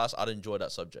my class, I'd enjoy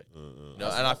that subject. You know,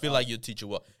 and I feel like you'd teach it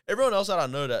well. Everyone else that I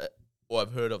know that or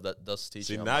I've heard of that does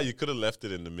teaching. See, now you could have left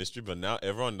it in the mystery, but now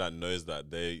everyone that knows that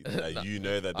you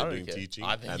know that they're doing teaching,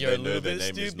 I think and you're they a know little their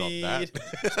bit name is not that.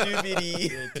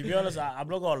 Stupid. To be honest, I'm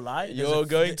not gonna lie. You're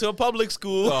going to a public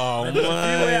school. Oh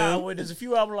man. There's a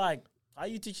few where I'm like, how are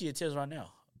you teaching your kids right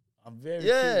now? I'm very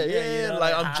you know,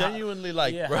 like I'm genuinely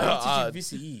like, bro, how you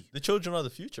teaching VCE? The children are the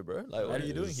future, bro. Like, what are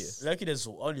you doing here? Lucky there's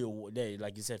only day,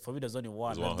 like you said. For me, there's only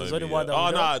one. There's only one.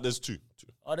 Oh no, there's two.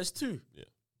 Oh, there's two. Yeah,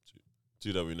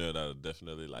 two that we know that are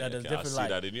definitely like. That okay, I see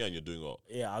that in you, and you're doing well.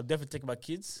 Yeah, I'll definitely take my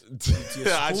kids to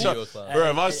your school.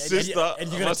 Bro, my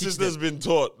sister's been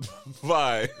taught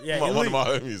by one of my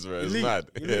homies, bro. It's mad.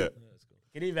 Yeah.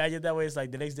 Can you imagine that way? It's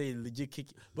like the next day you legit kick.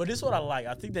 But this is what I like.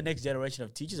 I think the next generation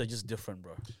of teachers are just different,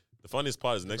 bro. The funniest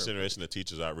part is the next generation of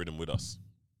teachers are at Rhythm with us.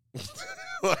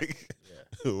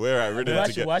 We're at Rhythm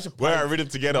together. We're at Rhythm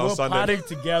together on Sunday. We're partying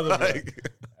together, bro.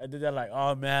 And then they're like,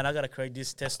 "Oh man, I gotta correct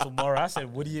this test tomorrow." I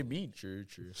said, "What do you mean?" True.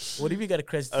 What do you mean gotta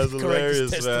correct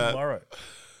this test tomorrow?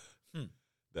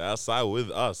 They're outside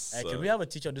with us. Hey, can we have a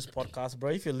teacher on this podcast,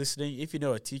 bro? If you're listening, if you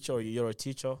know a teacher or you're a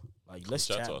teacher, like let's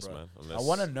chat, to us, bro. Man. I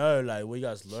want to know, like, what you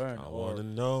guys learn. I want to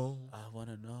know.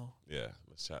 Yeah,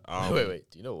 let's chat. Wait.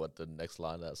 Do you know what the next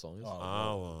line of that song is?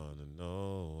 I want to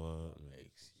know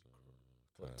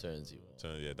what turns you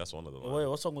on. Yeah, that's one of the lines. Wait,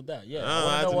 what song was that? Yeah,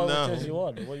 I want to know what turns you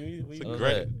on. It's a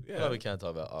great. Yeah, we can't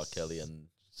talk about R. Kelly and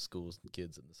schools and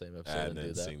kids in the same episode and then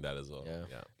do that. Sing that as well.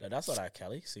 Yeah, that's not R.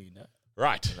 Kelly. Seeing that.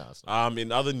 Right.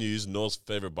 In other news, Noah's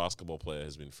favorite basketball player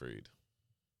has been freed.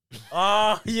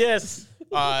 Yes.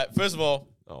 First of all,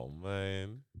 oh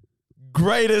man,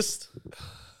 greatest,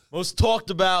 most talked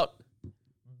about,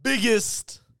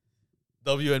 biggest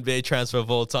WNBA transfer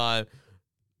of all time.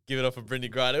 Give it up for Brittany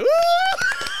Griner.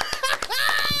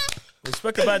 We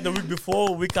spoke about it the week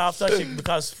before, week after, she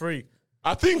becomes free.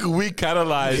 I think we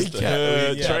catalyzed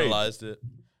her trade. Catalyzed it.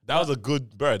 That was a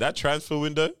good, bro. That transfer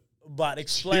window. But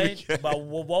explain,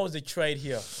 what was the trade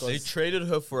here? They traded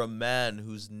her for a man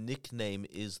whose nickname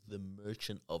is the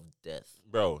Merchant of Death.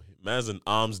 Bro, man's an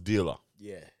arms dealer.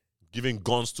 Yeah. Giving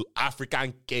guns to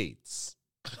African kids.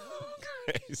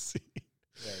 Crazy.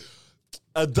 Right.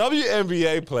 A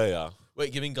WNBA player.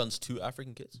 Wait, giving guns to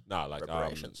African kids? Nah, like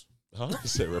reparations. You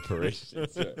said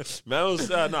reparations. Man, it was,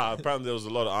 apparently there was a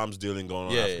lot of arms dealing going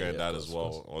on in Africa and that as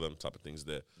well. All them type of things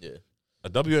there. Yeah. A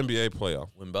WNBA player.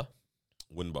 Winba.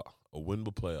 A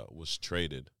Winba player was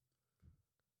traded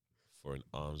for an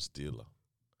arms dealer.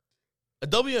 A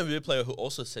WNBA player who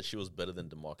also said she was better than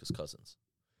DeMarcus Cousins.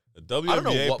 A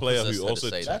WNBA player who also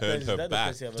turned her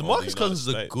back. DeMarcus Cousins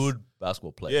is a good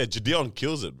basketball player. Yeah, Jadeon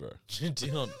kills it, bro.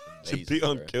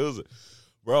 Jadeon kills it.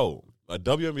 Bro, a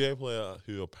WNBA player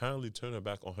who apparently turned her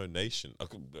back on her nation.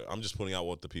 I'm just pointing out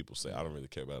what the people say. I don't really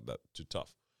care about that. Too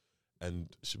tough. and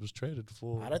she was traded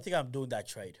for. I don't think I'm doing that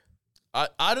trade.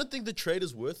 I don't think the trade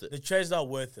is worth it. The trade's not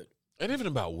worth it. It ain't even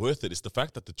about worth it. It's the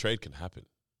fact that the trade can happen.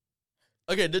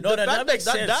 Okay, that makes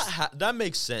sense. That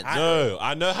makes sense. No,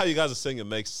 I know how you guys are saying it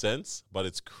makes sense, but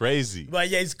it's crazy. But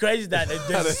yeah, it's crazy that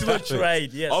there's still a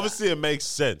trade. Yes. Obviously, it makes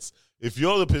sense. If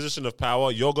you're the position of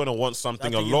power, you're gonna want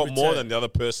something a lot more than the other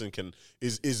person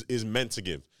is meant to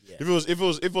give. Yeah. If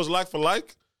it was like for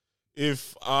like,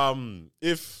 if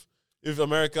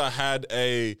America had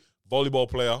a volleyball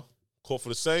player caught for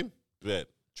the same, bet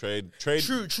trade.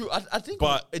 True. I think,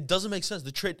 but it doesn't make sense.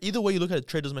 The trade, either way you look at it,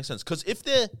 trade doesn't make sense because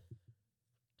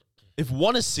if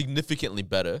one is significantly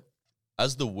better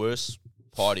as the worst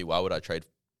party, why would I trade?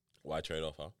 Why trade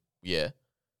off? Huh? Yeah,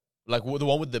 like the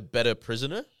one with the better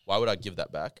prisoner. Why would I give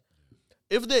that back?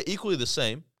 If they're equally the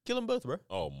same, kill them both, bro.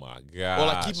 Oh my god! Or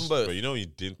like keep them both. But you know you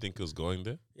didn't think it was going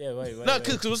there. Yeah, wait. No,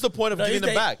 because what's the point of giving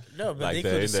them back? No, but like they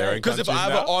could say. Because if I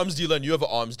have an arms dealer and you have an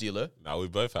arms dealer, now we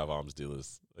both have arms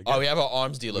dealers. Again. Oh, we have our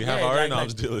arms dealer. We have our own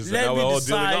arms dealers. And now we're all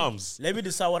dealing arms. Let me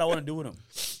decide what I want to do with them.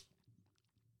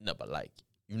 No, but like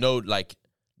like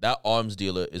that arms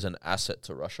dealer is an asset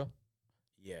to Russia.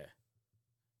 Yeah.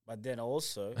 But then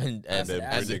also, and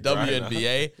the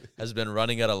WNBA has been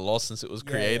running at a loss since it was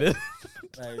created.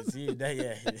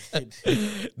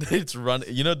 It's run.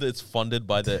 You know that it's funded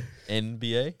by the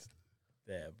NBA.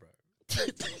 Yeah, bro.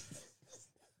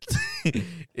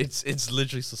 It's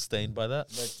literally sustained by that.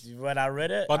 But when I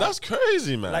read it, but that's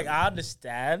crazy, man. Like I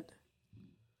understand,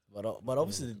 but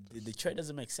obviously the trade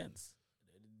doesn't make sense.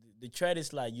 The trade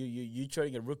is like you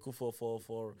trading a rookie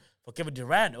for Kevin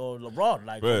Durant or LeBron.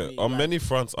 Like, bro, on many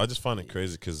fronts, I just find it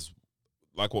crazy because,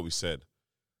 like what we said,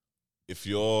 if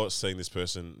you're saying this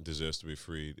person deserves to be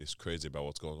freed, it's crazy about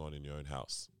what's going on in your own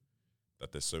house.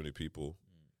 That there's so many people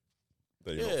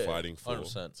that you're not fighting for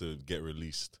 100%. To get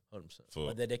released 100%.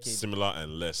 for similar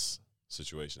and less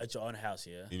situations. At your own house,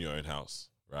 yeah. In your own house,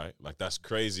 right? Like that's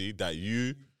crazy that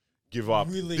you give up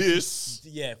this.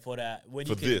 Yeah, for that. When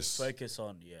for you can this. focus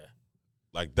on,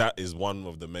 Like that is one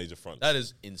of the major fronts. That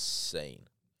is insane.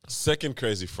 Second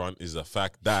crazy front is the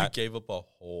fact that he gave up a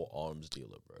whole arms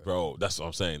dealer, bro. Bro, that's what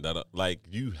I'm saying. That like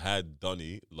you had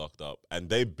Donny locked up, and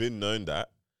they've been known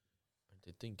that.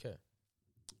 They didn't care.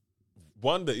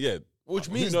 One that which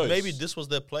means maybe this was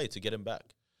their play to get him back.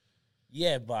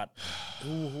 Yeah, but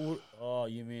who? Oh,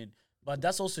 you mean? But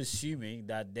that's also assuming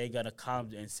that they're gonna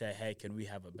come and say, "Hey, can we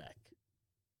have it back?"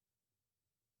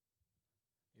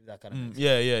 That kind of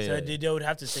yeah. So they would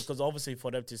have to say, because obviously for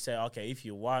them to say, "Okay, if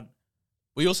you want."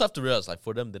 We also have to realize, like,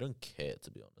 for them, they don't care,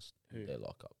 to be honest. They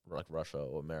lock up, like Russia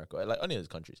or America, like any of those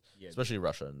countries, especially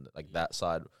Russia and like that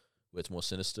side where it's more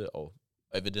sinister or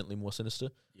evidently more sinister.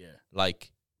 Yeah,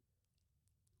 like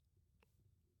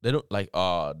they don't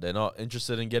they're not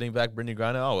interested in getting back Brittany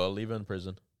Griner. Oh well, leave her in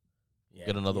prison. Yeah,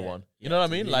 get another one. You know what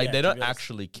I mean? Like they don't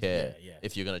actually care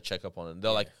if you're gonna check up on it.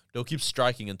 They're like they'll keep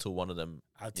striking until one of them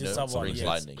rings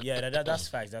lightning. Yeah, that's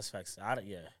facts. That's facts.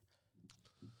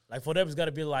 Like for them, it's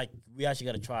gotta be like we actually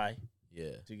gotta try.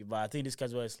 Yeah. But I think this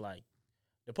case where it's like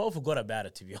they probably forgot about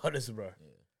it, to be honest, bro. Yeah.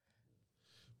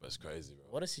 But it's crazy, bro.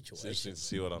 What a situation. It's interesting to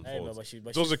see what unfolds. Hey,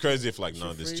 it's also crazy if like none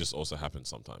of this just also happens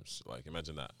sometimes. Like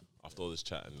imagine that after all this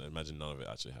chat, and imagine none of it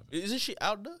actually happened. Isn't she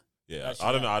out there? Yeah,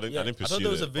 I don't know. I didn't pursue it. I thought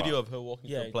there was a video of her walking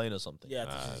to a plane or something. Yeah,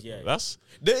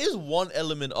 there is one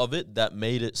element of it that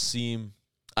made it seem.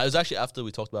 I was actually after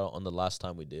we talked about it on the last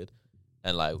time we did,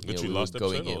 and like we were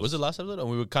going in. Was it last episode? And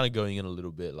we were kind of going in a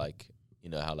little bit, like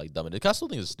how like dumb it is. I still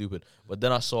think it's stupid, but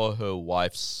then I saw her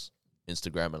wife's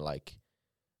Instagram and like.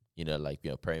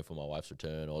 Praying for my wife's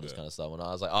return, all this kind of stuff. And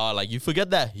I was like, like you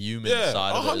forget that human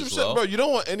side of it as well. Bro. You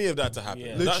don't want any of that to happen.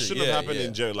 Yeah. That shouldn't have happened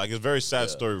in jail. Like, it's a very sad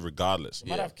story regardless.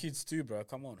 You might have kids too, bro.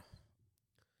 Come on.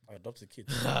 I adopted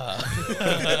kids. I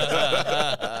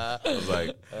was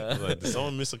like, did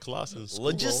someone miss a class in school?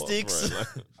 Logistics.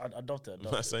 I adopted.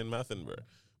 I'm not saying nothing, bro.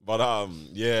 But,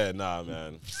 nah,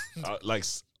 man.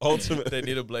 Ultimately. They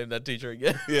need to blame that teacher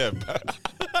again. Yeah,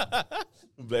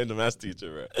 blame the math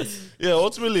teacher, right? Yeah,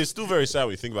 ultimately, it's still very sad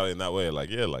when you think about it in that way. Like,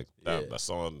 that's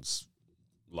someone's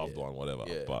loved one, whatever.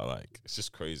 Yeah. But, like, it's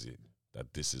just crazy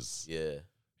that this is, you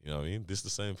know what I mean? This is the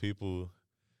same people,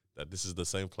 this is the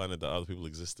same planet that other people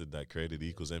existed that created E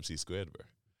equals MC squared, bro.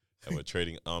 And we're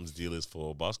trading arms dealers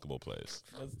for basketball players.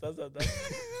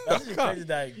 That's just crazy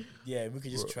that, we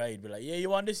could just trade. Be like, you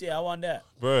want this? Yeah, I want that.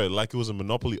 Bro, like it was a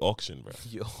Monopoly auction, bro.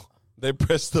 Yo. They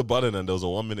pressed the button and there was a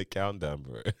 1 minute countdown,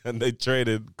 bro. And they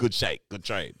traded. Good shake. Good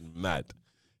trade. Mad.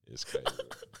 It's crazy,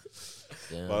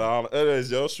 bro. But anyways,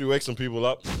 should we wake some people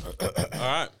up?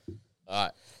 All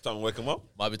right. Time to wake them up?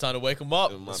 Might be time to wake them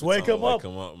up. Let's wake them up.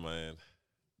 Wake them up, man.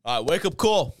 All right, wake up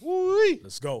call. Woo-wee.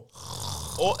 Let's go.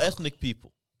 All ethnic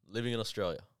people living in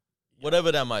Australia,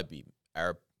 whatever that might be,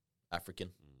 Arab, African,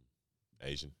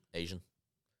 Asian.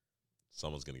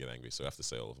 Someone's going to get angry, so I have to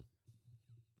say all of them.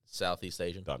 Southeast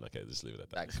Asian. No, okay, just leave it at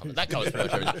that. That covers pretty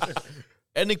much everything.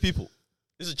 Ethnic people.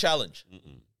 This is a challenge.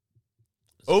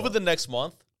 Over the next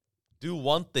month, do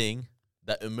one thing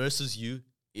that immerses you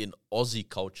in Aussie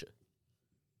culture.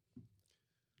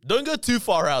 Don't go too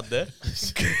far out there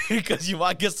because you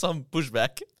might get some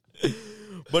pushback.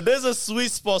 But there's a sweet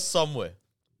spot somewhere.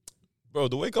 Bro,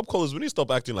 the wake-up call is when you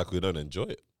stop acting like we don't enjoy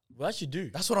it. We actually do.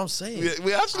 That's what I'm saying.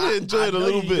 We actually enjoy it a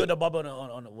little You bit. got the barbie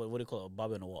on what do you call it?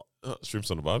 Barbie on the what? Shrimps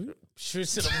on the barbie?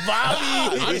 Shrimps in the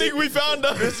barbie. I think we found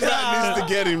out. This guy needs to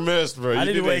get immersed, bro. I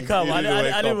didn't wake up. I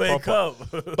didn't wake up.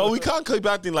 But we can't keep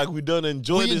acting like we don't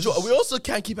enjoy this. We also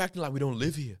can't keep acting like we don't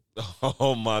live here.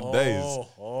 Oh, my days.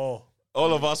 Oh.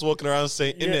 All of us walking around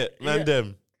saying, in it, man, yeah.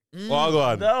 them.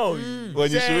 Wagwan. No. When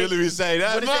you should really be saying,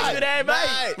 that's What mate.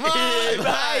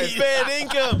 mate? Fair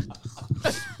income.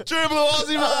 Triple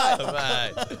Aussie,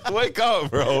 man. Wake up,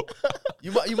 bro.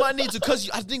 You might need to, because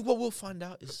I think what we'll find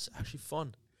out is actually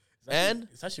fun. And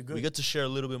It's actually good. we get to share a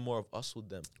little bit more of us with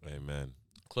them. Hey, man.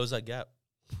 Close that gap.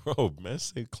 Bro, man,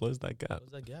 say close that gap. Close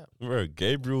that gap. Bro,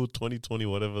 Gabriel 2020,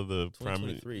 whatever the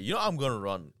primary. 2023. You know I'm going to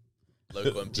run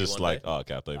local MP Just one like, day. oh,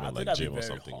 okay, I thought you meant think like that'd be gym or very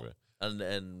something, hot. bro.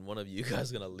 And one of you guys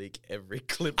is going to leak every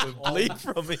clip of bleep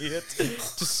from here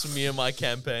to smear my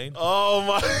campaign. Oh,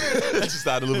 my. Just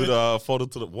add a little bit of fodder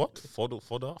to the, what? Fodder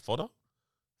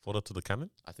to the cannon?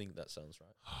 I think that sounds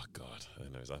right. Oh, God.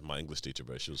 Anyways, my English teacher,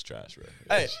 bro, she was trash, bro.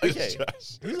 Hey, She was okay.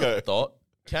 trash. Here's Okay. a thought.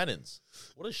 Cannons.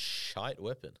 What a shite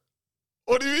weapon.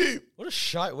 What do you mean? What a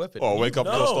shite weapon. Oh, wake up,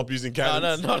 No. no. Stop using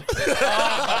cannons. No.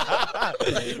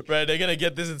 Bro, they're going to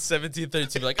get this in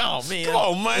 1732. Be like, oh, man.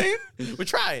 Oh, man. We're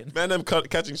trying. Man, them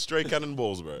catching stray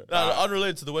cannonballs, bro.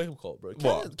 Unrelated to the wake-up call, bro.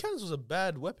 What? Cannons was a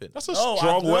bad weapon. That's a No,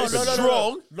 strong weapon.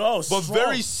 Strong, No, but strong.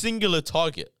 very singular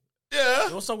target.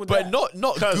 Yeah. What's up with But that?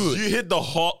 not Because good. you hit the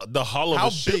hull of How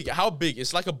a ship. big? How big?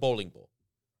 It's like a bowling ball.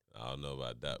 I don't know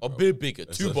about that, A bro. bit bigger.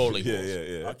 Two bowling balls.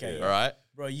 Yeah. Okay. yeah. All right.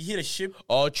 Bro, you hit a ship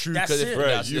Oh, true. That's 'cause it. Bro,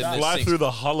 That's you it. fly through the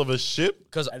hull of a ship,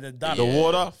 because and then done. the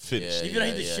water, finish. If you don't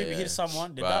hit the ship, you hit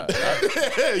someone, they're Right, done.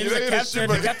 right. He's the captain,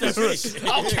 the captain's fish.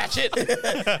 I'll catch it.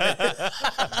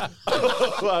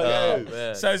 Oh,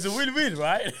 Man. So it's a win-win,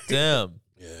 right? Damn.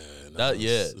 Yeah.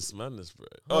 It's madness, bro.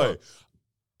 Oh,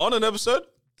 on an episode,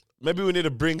 maybe we need to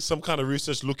bring some kind of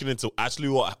research looking into actually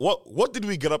what did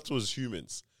we get up to as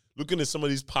humans? Looking at some of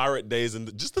these pirate days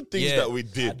and just the things Yeah. that we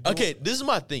did. Okay, this is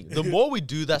my thing. The more we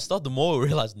do that stuff, the more we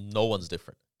realize no one's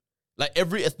different. Like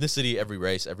every ethnicity, every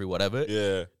race, every whatever.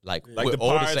 Yeah. Like Like we're the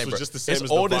all the pirates same, was bro. just the same It's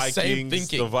as all the the Vikings. same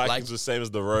thinking. The Vikings Like, were the same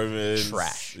as the Romans.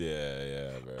 Trash.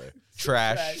 Yeah, bro.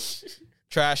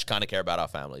 Trash. Kind of care about our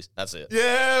families. That's it.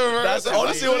 Yeah, bro. That's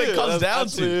honestly what it comes down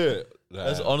to. It.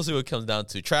 That's honestly what it comes down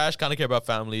to. Trash. Kind of care about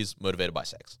families. Motivated by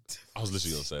sex. I was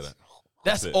literally gonna say that.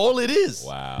 That's it. all it is.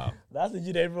 Wow. That's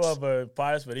legit everyone, bro.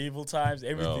 Pirates, medieval times,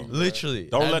 everything. bro. Literally.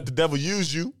 Don't And let the devil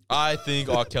use you. I think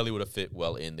R. Kelly would have fit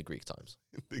well in the Greek times.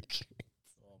 Oh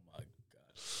my god.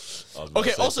 I was about Okay,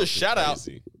 to say also something shout out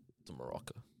crazy. to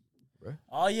Morocco.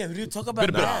 Oh yeah, we didn't talk about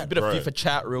Bit of that. bro. FIFA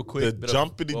chat real quick. The bit of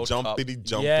jumpity, World Cup.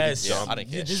 jumpity, Yes. jump. I don't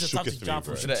care. This is a time Shooketh to me, jump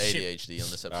bro. from Bit of ship. ADHD on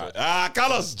this episode.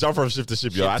 Carlos, jump from ship to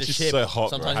ship, yo. Ship to Actually, ship. so hot,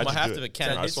 Sometimes bro. you might How'd have do to it?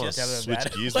 cannon I just want to hits switch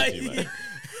you. gears with you, man.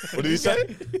 What did he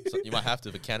say? So you might have to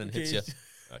if a cannon hits you.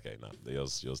 Okay, no,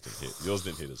 yours didn't hit. Yours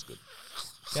didn't hit as good.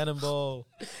 Cannonball.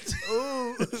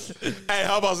 Hey,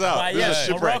 how about that? But This is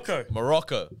a yeah, shipwreck.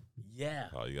 Morocco. Yeah.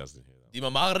 Oh, you guys didn't hear that.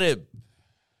 Dima Maghreb.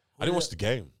 I didn't watch the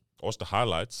game. I watched the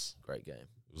highlights. Great game.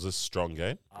 It was a strong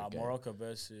game. Morocco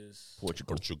versus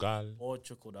Portugal.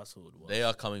 Portugal. That's who it was. They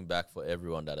are coming back for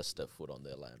everyone that has stepped foot on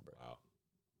their land, bro.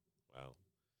 Wow.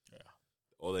 Yeah.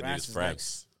 All they France need is is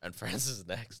France. And France is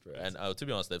next, bro. And to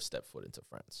be honest, they've stepped foot into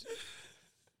France.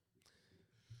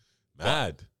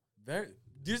 Mad. Very.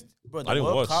 This, bro, I didn't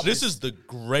World watch. Cup This is the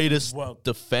greatest Well-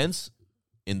 defense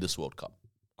in this World Cup.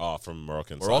 Oh, from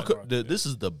Moroccan Morocco, side. this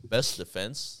is the best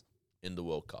defense in the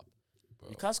World Cup.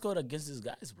 You can't score against these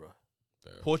guys, bro.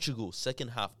 Portugal, second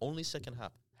half, only second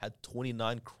half, had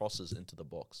 29 crosses into the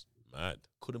box. Mad.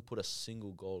 Couldn't put a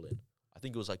single goal in. I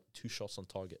think it was like 2 shots on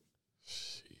target.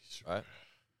 Sheesh. Right?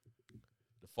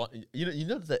 You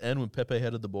know at the end when Pepe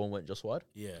headed the ball and went just wide?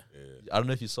 Yeah. I don't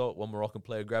know if you saw it. One Moroccan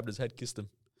player grabbed his head, kissed him.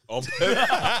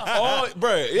 Oh,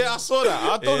 bro. Yeah, I saw that.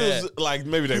 I thought Yeah. it was like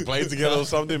maybe they played together or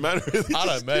something, man. Really I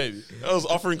don't know, maybe. I was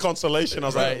offering consolation. I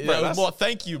was Right, like, bro, yeah, that's- more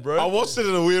thank you, bro. I watched it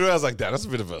in a weird way. I was like, damn, that's a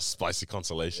bit of a spicy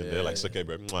consolation there. Like, it's okay,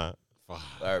 bro. Mwah. Fuck.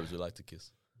 Arabs, we like to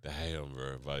kiss. Damn,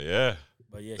 bro. But yeah.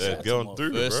 But yeah, They're going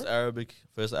through, first bro.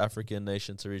 first African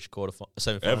nation to reach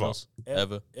semifinals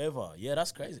ever. Yeah,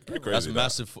 that's crazy. Pretty Ever. crazy.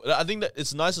 That's massive. I think that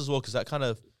it's nice as well because that kind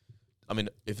of, I mean,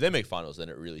 if they make finals, then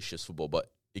it really shifts football.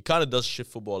 But it kind of does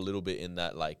shift football a little bit in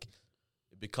that, like,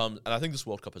 it becomes, and I think this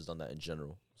World Cup has done that in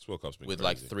general. This World Cup's been with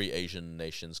crazy. like 3 Asian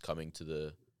nations coming to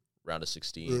the round of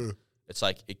 16. It's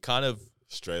like it kind of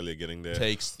Australia getting there.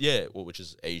 takes, which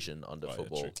is Asian under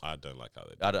football. Yeah, I don't like how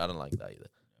they do. I don't like that either.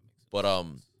 But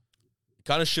it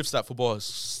kind of shifts that football has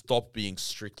stopped being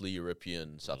strictly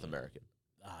European, South American.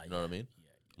 You know what I mean?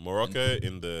 Morocco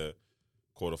in the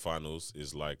quarterfinals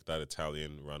is like that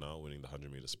Italian runner winning the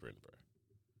 100-meter sprint, bro.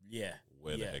 Yeah.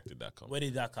 Where the heck did that come Where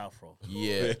did that come from?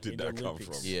 Yeah. Where did that come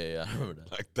from? Yeah, I remember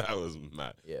that. Like, that was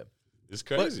mad. Yeah. It's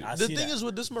crazy. But the thing is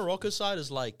with this Morocco side is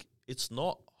like, it's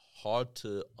not hard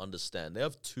to understand. They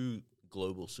have 2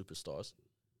 global superstars.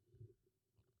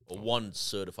 Or one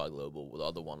certified global with the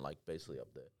other one like basically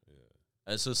up there.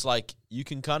 And so it's like you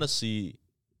can kind of see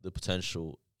the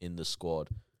potential in the squad.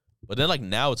 But then like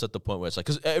now it's at the point where it's like,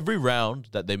 because every round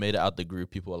that they made it out the group,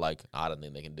 people are like, I don't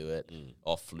think they can do it.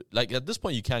 Or like at this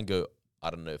point you can go, I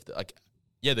don't know if they're like,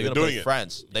 yeah, they're going to play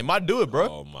France. They might do it, bro.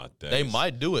 Oh, my days. They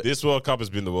might do it. This World Cup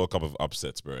has been the World Cup of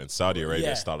upsets, bro. And Saudi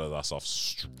Arabia started us off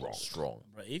strong.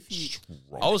 Bro, if you,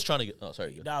 I was trying to get, oh,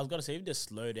 sorry. I was going to say, if they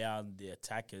slow down the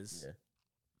attackers,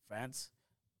 France,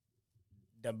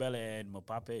 Dembele and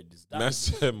Mbappe. That's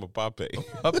Mbappe.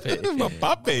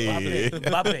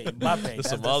 Mbappe. The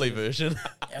Somali version.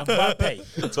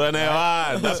 Mbappe.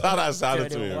 21. That's how that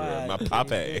sounded to me, bro.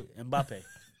 Mbappe. Right?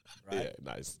 Yeah,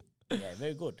 nice. Yeah,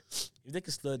 very good. If they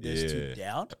can slow those 2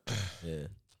 down,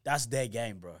 that's their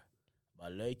game, bro.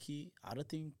 But low-key, I don't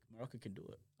think Morocco can do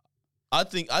it. I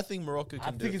think Morocco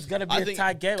can do it. I think it's going to be a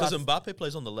tight game. Because Mbappe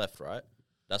plays on the left, right?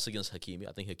 That's against Hakimi.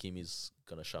 I think Hakimi's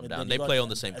going to shut him down. They got play on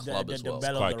the same club as well.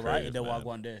 Dembele on the right and then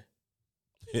Wagwan there.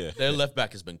 Yeah. Their left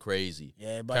back has been crazy.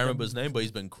 Yeah, but can't remember his name, but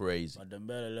he's been crazy. But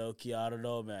Dembele, low-key, I don't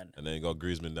know, man. And then you got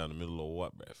Griezmann down the middle or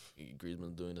what, bruv?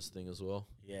 Griezmann doing this thing as well.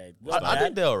 Yeah. I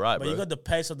think they're all right, but bro. you got the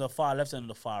pace on the far left and on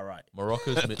the far right.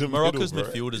 Morocco's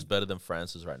midfield is better than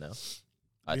France's right now.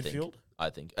 I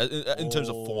think. In terms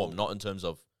of form, not in terms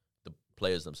of the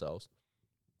players themselves.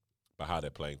 But how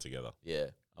they're playing together. Yeah,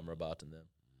 Amrabat and them.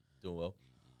 Doing well.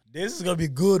 This is going to be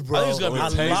good, bro. I think it's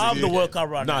gonna be I love the World Cup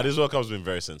run. Nah, this World Cup has been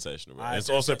very sensational, bro. It's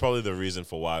also probably the reason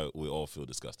for why we all feel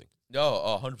disgusting.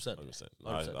 Oh, 100%.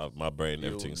 100%. My brain,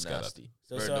 everything's scattered.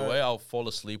 So the way I'll fall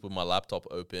asleep with my laptop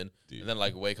open and then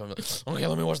like wake up and like, okay,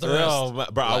 let me watch the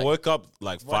rest. Bro, I woke up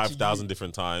like 5,000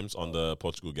 different times on the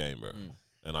Portugal game, bro.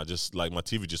 And I just, like, my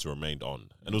TV just remained on.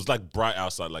 And it was, like, bright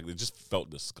outside. Like, it just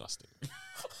felt disgusting.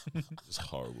 It's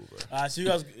horrible, bro. So you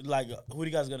guys, like, who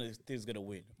do you guys think is going to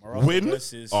win?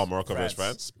 Morocco versus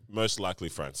France? Most likely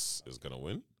France is going to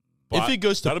win. If it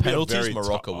goes to penalties,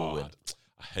 Morocco will win.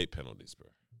 I hate penalties, bro.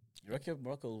 You reckon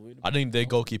Morocco will win? I think their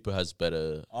goalkeeper has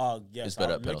better. Oh, yes. Is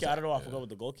better at penalties. I don't know. I forgot what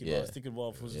the goalkeeper. I was thinking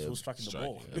about who's striking the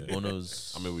ball.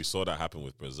 I mean, we saw that happen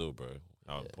with Brazil, bro.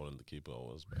 How important the keeper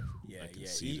was, bro. Yeah.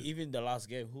 Even the last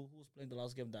game. Who was playing the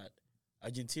last game? That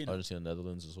Argentina,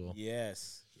 Netherlands as well.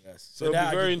 Yes. So it'll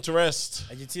be very interesting.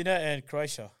 Argentina and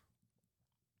Croatia.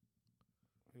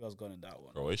 Who else going in that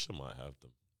one? Croatia might have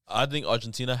them. I think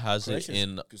Argentina has it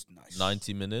in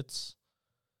 90 minutes.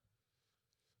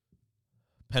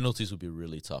 Penalties would be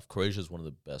really tough. Croatia is one of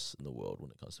the best in the world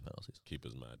when it comes to penalties.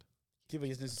 Keeper's mad. Keeper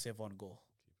just needs to save one goal.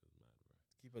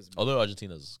 Although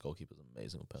Argentina's goalkeeper is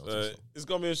amazing with penalties. It's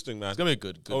going to be interesting, man. It's going to be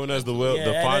good. Oh, and as the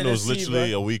final is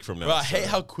literally a week from now. Bro, I hate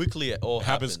how quickly it all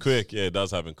happens. Quick. Yeah, it does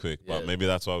happen quick. But maybe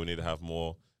that's why we need to have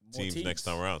more teams next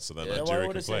time around. So then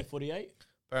Nigeria can play. 48?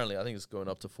 Apparently, I think it's going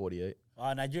up to 48.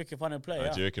 Nigeria can finally play.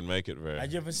 Nigeria can make it, bro.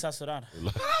 Nigeria versus South Sudan.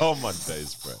 Oh my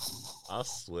days, bro. I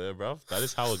swear, bro. That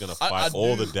is how we're gonna fight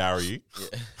all the dowry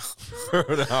for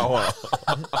an hour.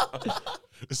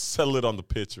 Settle it on the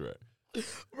pitch, bro.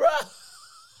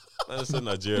 That's in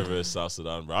Nigeria versus South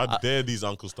Sudan, bro. I dare these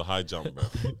uncles to high jump, bro.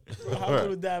 How good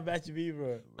would that match be,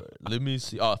 bro? Let me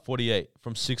see. 48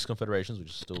 from 6 confederations, which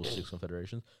is still 6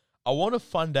 confederations. I want to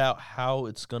find out how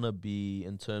it's gonna be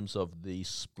in terms of the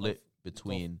split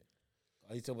between.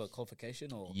 Are you talking about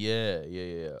qualification or? Yeah.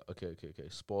 Okay.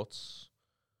 Sports.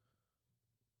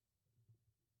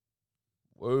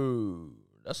 Whoa,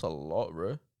 that's a lot,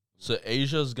 bro. So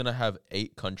Asia's gonna have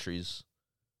 8 countries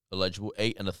eligible,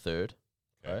 8 and a third,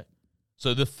 right?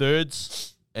 So the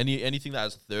thirds, anything that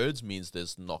has thirds means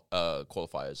there's not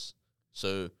qualifiers.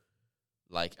 So,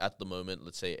 like at the moment,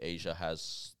 let's say Asia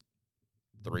has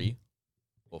 3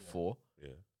 or 4,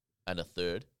 and a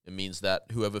third. It means that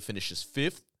whoever finishes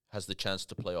 5th has the chance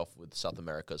to play off with South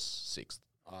America's 6th.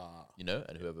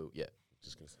 And whoever,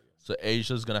 just gonna say So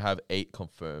Asia's gonna have 8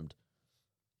 confirmed.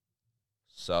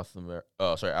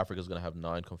 Africa's gonna have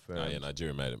 9 confirmed. Nah, yeah,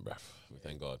 Nigeria made it, bruv.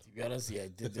 Thank God. To be honest, yeah,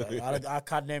 I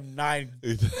can't name 9.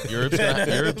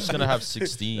 Europe's gonna have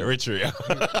 16.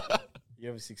 Eritrea. You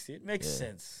have 16? Makes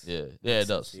sense. Yeah, it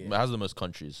does. Yeah. It has the most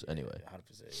countries anyway.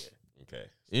 100%. Yeah. Okay.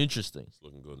 Interesting. It's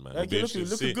looking good, man. Like,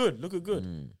 looking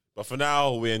good. But for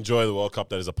now, we enjoy the World Cup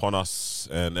that is upon us,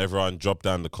 and everyone drop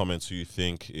down in the comments who you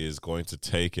think is going to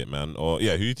take it, man. Or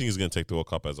who you think is going to take the World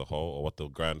Cup as a whole, or what the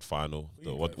grand final,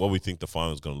 what we think the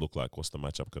final is going to look like. What's the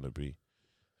matchup going to be?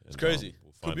 It's crazy.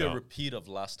 Could be a repeat of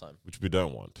last time, which we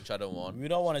don't want. Which I don't want. We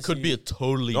don't want to. Could be a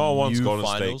totally no one wants new Golden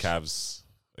finals. State Cavs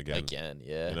again.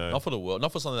 Yeah. You know? Not for the world.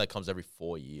 Not for something that comes every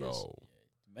 4 years. Bro.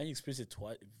 Man, you experienced it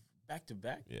twice, back to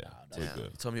back. Yeah, Damn. good.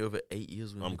 You tell me over 8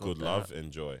 years. I'm good, love,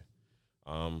 enjoy.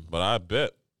 But I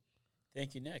bet.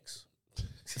 Thank you. Next.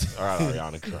 All right,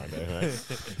 Ariana Grande.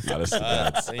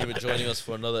 Thank you for joining us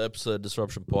for another episode of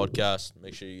Disruption Podcast.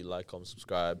 Make sure you like, comment,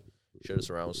 subscribe, share this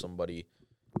around with somebody,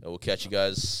 and we'll catch you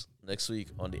guys next week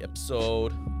on the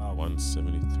episode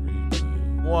 173.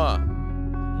 Mwah.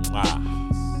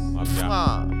 Mwah.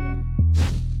 Mwah.